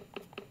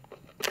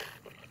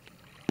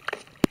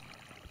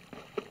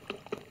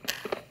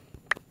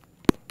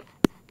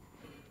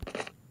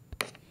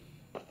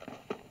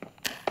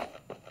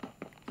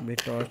 अभी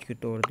टॉर्च की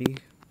तोड़ दी।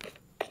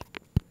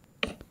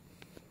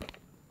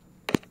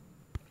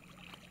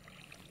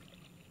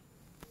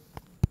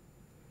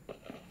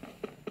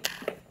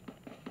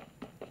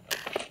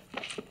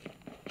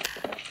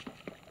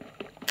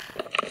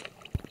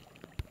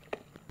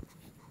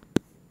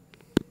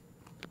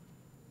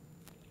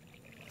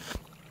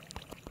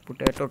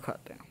 पोटैटो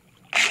खाते हैं।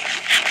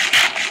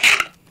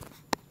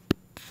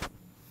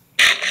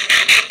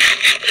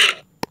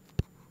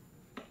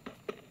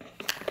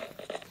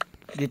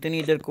 जितनी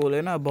इधर कोल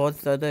है ना,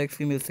 बहुत ज़्यादा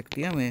एक्सपी मिल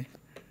सकती है हमें,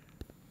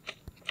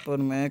 पर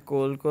मैं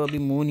कोल को अभी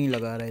मुंह नहीं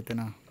लगा रहा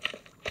इतना।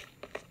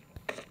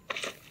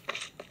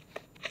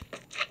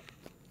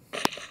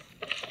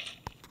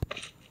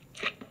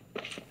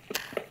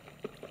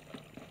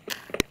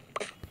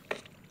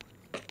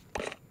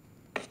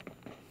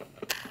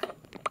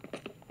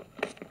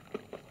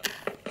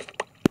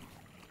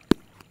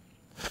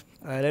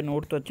 आयरन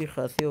नोट तो अच्छी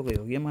खासी हो गई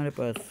होगी हमारे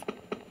पास,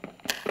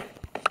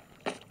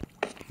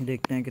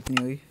 देखते हैं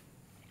कितनी हुई।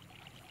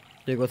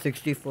 देखो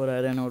 64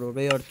 आयरन और हो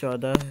गई और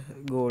 14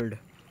 गोल्ड।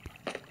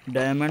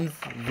 डायमंड्स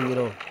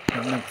 0,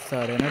 मतलब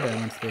सारे ना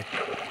डायमंड्स के।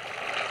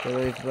 तो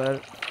इस बार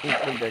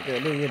ऊपर जाके,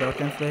 अरे ये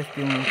रॉक एंड फ्लैश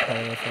क्यों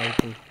उठाएगा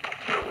फालतू।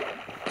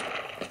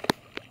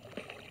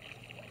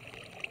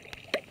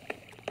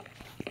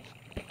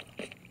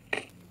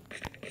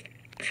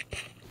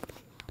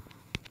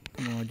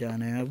 वो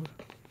जाने हैं अब,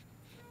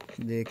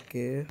 देख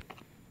के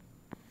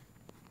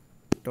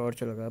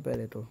टॉर्च लगा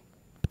पहले तो।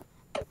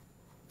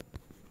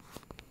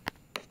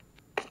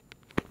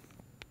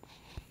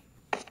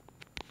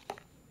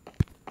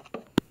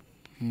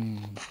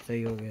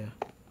 सही हो गया,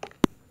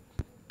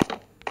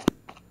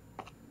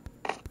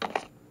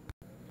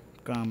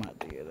 काम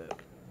आती है इधर।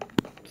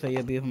 सही,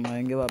 अभी हम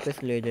आएंगे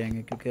वापस ले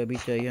जाएंगे क्योंकि अभी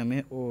चाहिए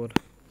हमें और।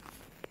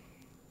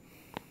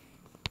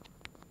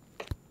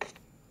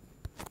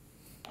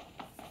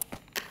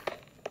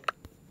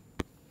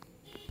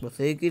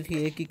 बस एक ही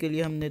थी, एक ही के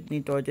लिए हमने इतनी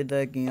टॉर्चेस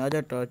ज़ाया की।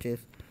 आजा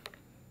टॉर्चेस।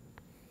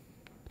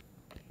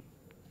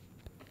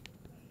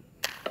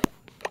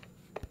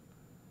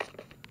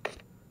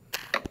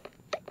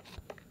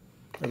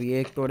 अब ये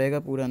एक तोड़ेगा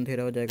पूरा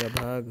अंधेरा हो जाएगा,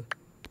 भाग।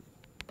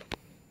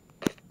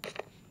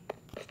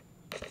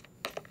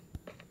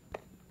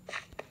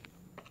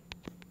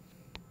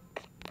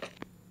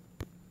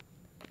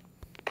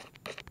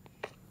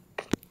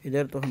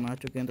 इधर तो हम आ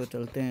चुके हैं, तो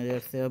चलते हैं इधर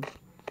से अब।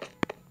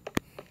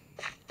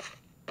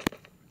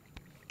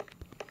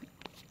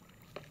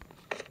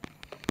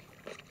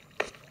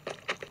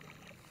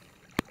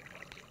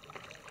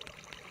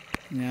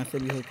 यहाँ से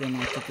भी होके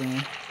हम आ चुके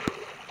हैं,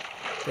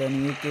 तो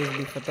ये केस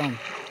भी ख़त्म।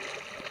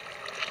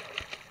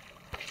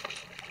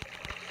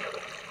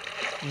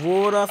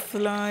 वो रहा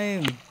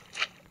स्लाइम।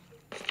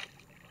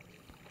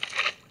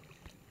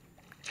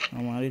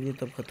 हमारे लिए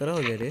तब खतरा हो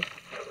गया रे।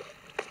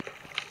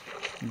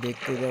 देख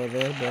के जा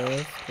उधर,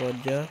 बस पहुँच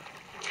जा,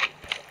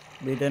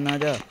 बेटा ना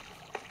जा।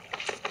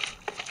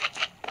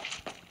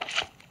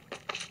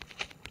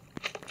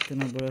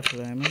 इतना बड़ा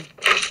स्लाइम है।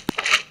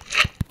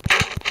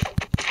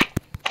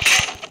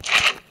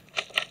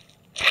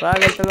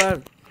 पागल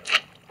तलवार।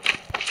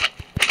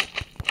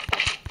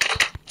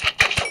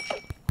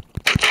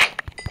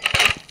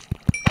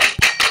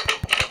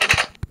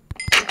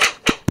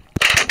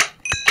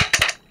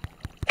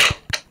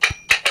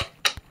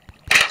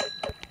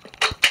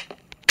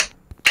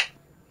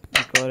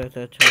 एक और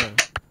ऐसा अच्छा है।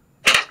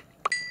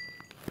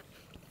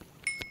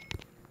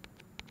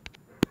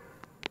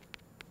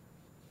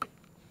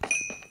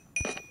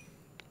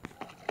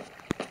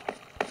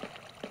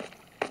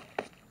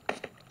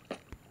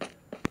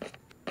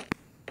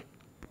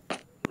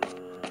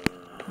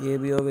 ये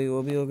भी हो गई,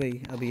 वो भी हो गई,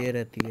 अब ये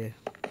रहती है।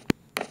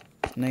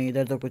 नहीं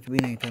इधर तो कुछ भी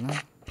नहीं था ना।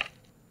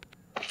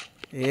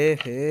 ए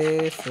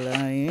हे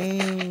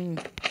स्लाइम,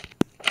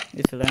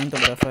 ये स्लाइम तो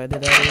बड़ा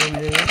फ़ायदेदार है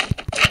मेरे लिए।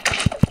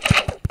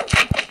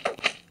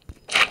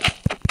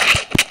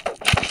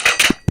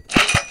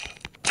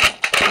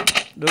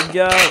 रुक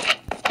जाओ।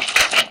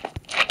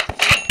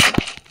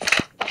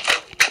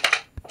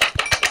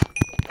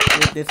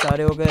 इतने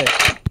सारे हो गए।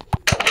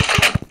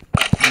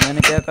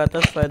 मैंने क्या कहा था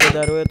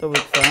फ़ायदेदार हुए, तो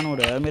नुकसान हो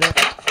रहा है मेरा।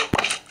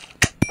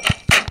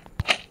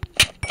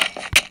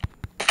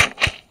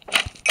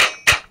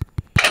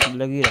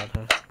 लग ही रहा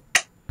था।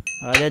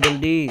 आजा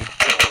जल्दी।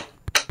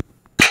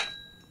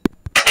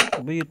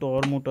 अबे ये तो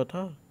और मोटा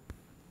था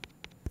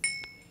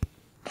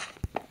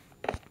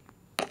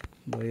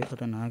भाई,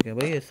 खतरनाक है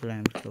भाई ये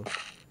स्लाइम तो।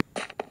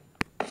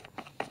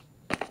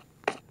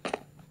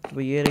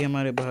 भाई ये रही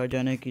हमारे बाहर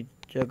जाने की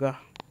जगह।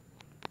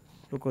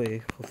 रुको, ये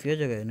खुफिया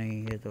जगह है?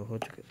 नहीं, ये तो हो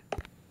चुके।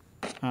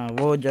 हाँ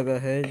वो जगह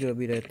है जो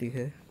अभी रहती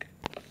है।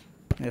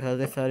 मेरे ख्याल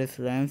से सारे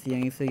स्लाइम्स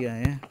यहीं से ही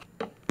आए हैं।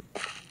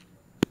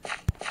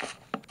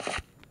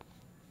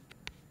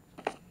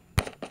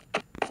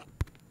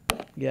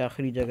 ये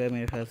आखिरी जगह है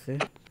मेरे ख्याल से।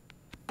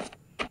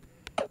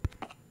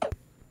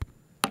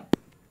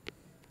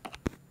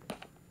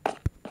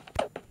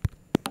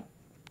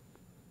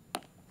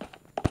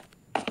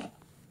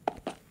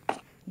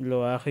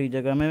 लो आखिरी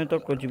जगह में तो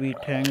कुछ भी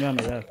ठहंगा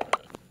मेरा।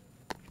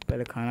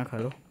 पहले खाना खा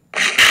लो।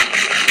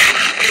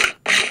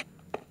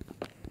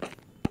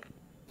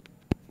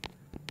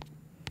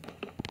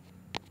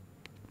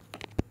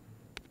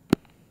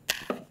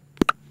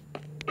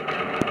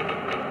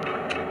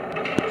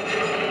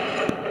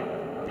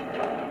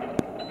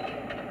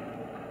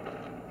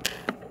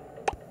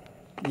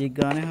 ये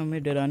गाने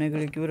हमें डराने के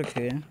लिए क्यों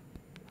रखे हैं?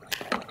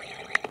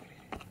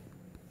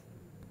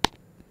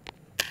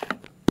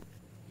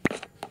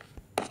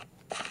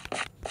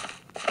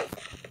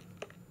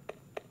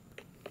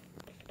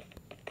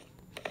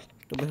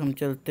 तो भाई हम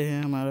चलते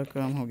हैं, हमारा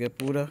काम हो गया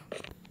पूरा।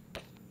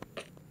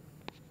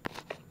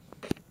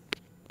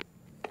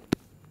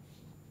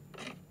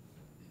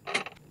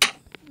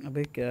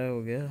 अबे क्या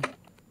हो गया?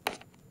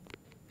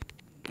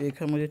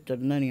 देखा, मुझे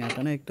चढ़ना नहीं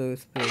आता ना एक तो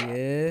इस पे।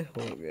 ये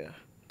हो गया।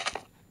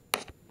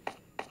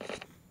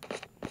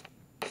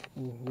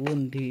 ओहो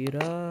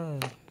अंधेरा।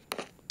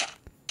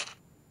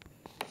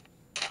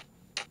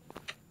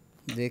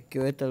 देख के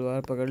भाई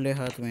तलवार पकड़ ले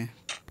हाथ में।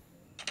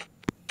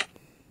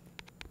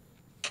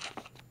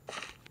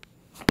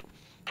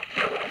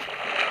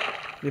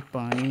 ये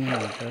पानी नहीं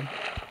आता।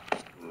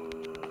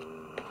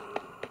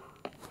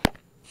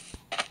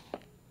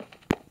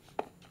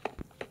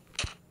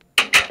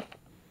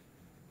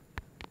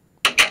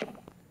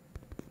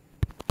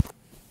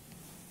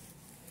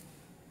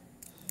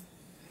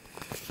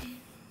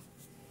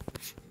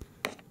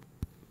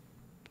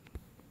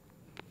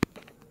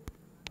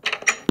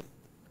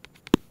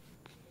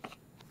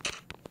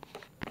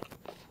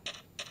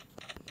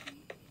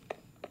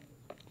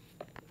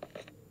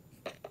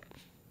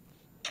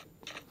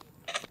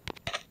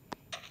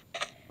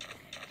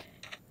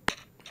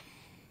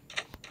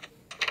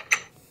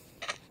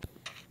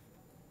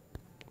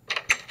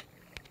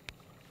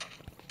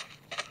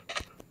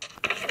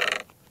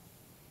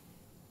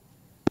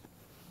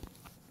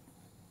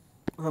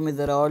 हमें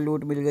ज़रा और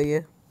लूट मिल गई है,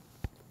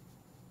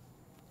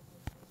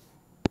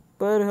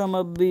 पर हम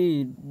अब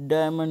भी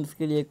डायमंड्स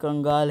के लिए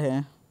कंगाल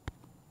हैं।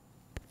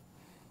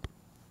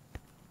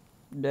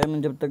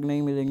 डायमंड जब तक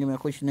नहीं मिलेंगे मैं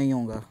खुश नहीं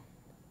होऊंगा।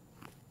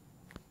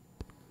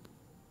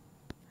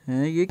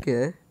 हैं ये क्या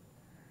है?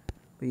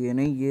 ये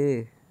नहीं,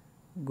 ये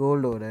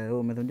गोल्ड हो रहा है।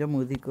 वो मैं समझा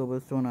म्यूजिक का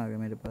स्टोन आ गया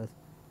मेरे पास।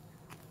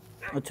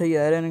 अच्छा ये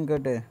आयरन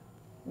इंगट है।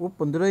 वो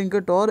 15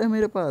 इंगट और है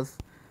मेरे पास।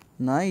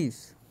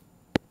 नाइस।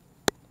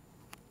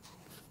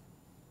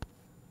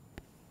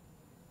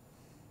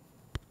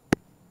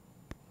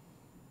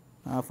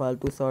 हाँ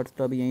फालतू शॉर्ट्स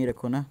तो अभी यहीं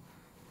रखो ना।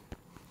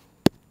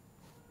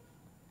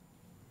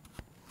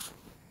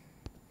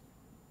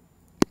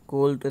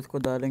 कोल तो इसको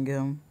डालेंगे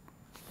हम।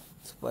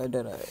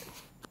 स्पाइडर आए।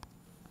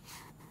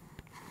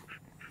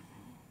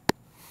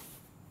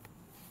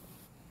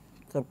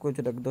 सब कुछ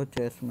रख दो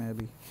चेस्ट में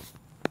अभी,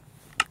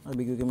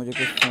 क्योंकि मुझे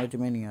कुछ समझ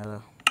में नहीं आ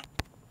रहा।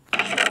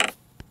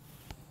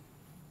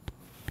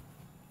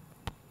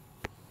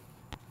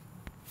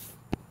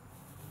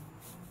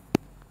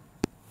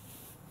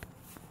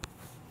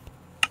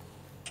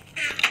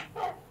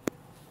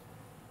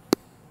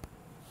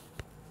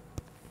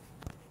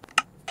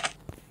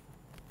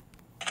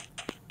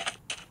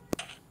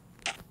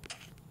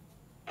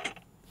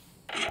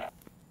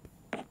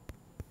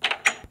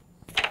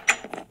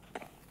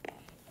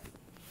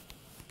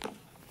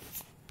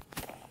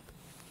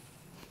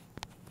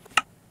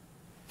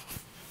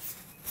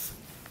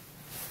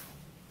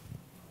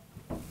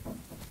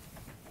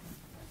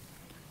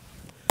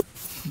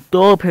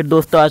 तो फिर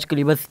दोस्तों आज के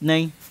लिए बस इतना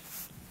ही।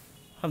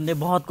 हमने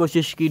बहुत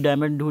कोशिश की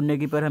डायमंड ढूंढने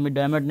की, पर हमें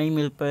डायमंड नहीं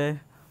मिल पाए,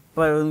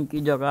 पर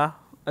उनकी जगह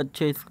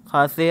अच्छे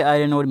खासे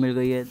आयरन और मिल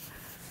गई है।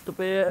 तो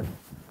फिर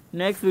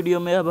नेक्स्ट वीडियो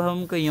में अब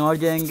हम कहीं और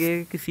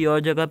जाएंगे, किसी और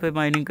जगह पे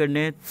माइनिंग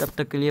करने। तब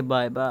तक के लिए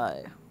बाय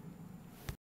बाय।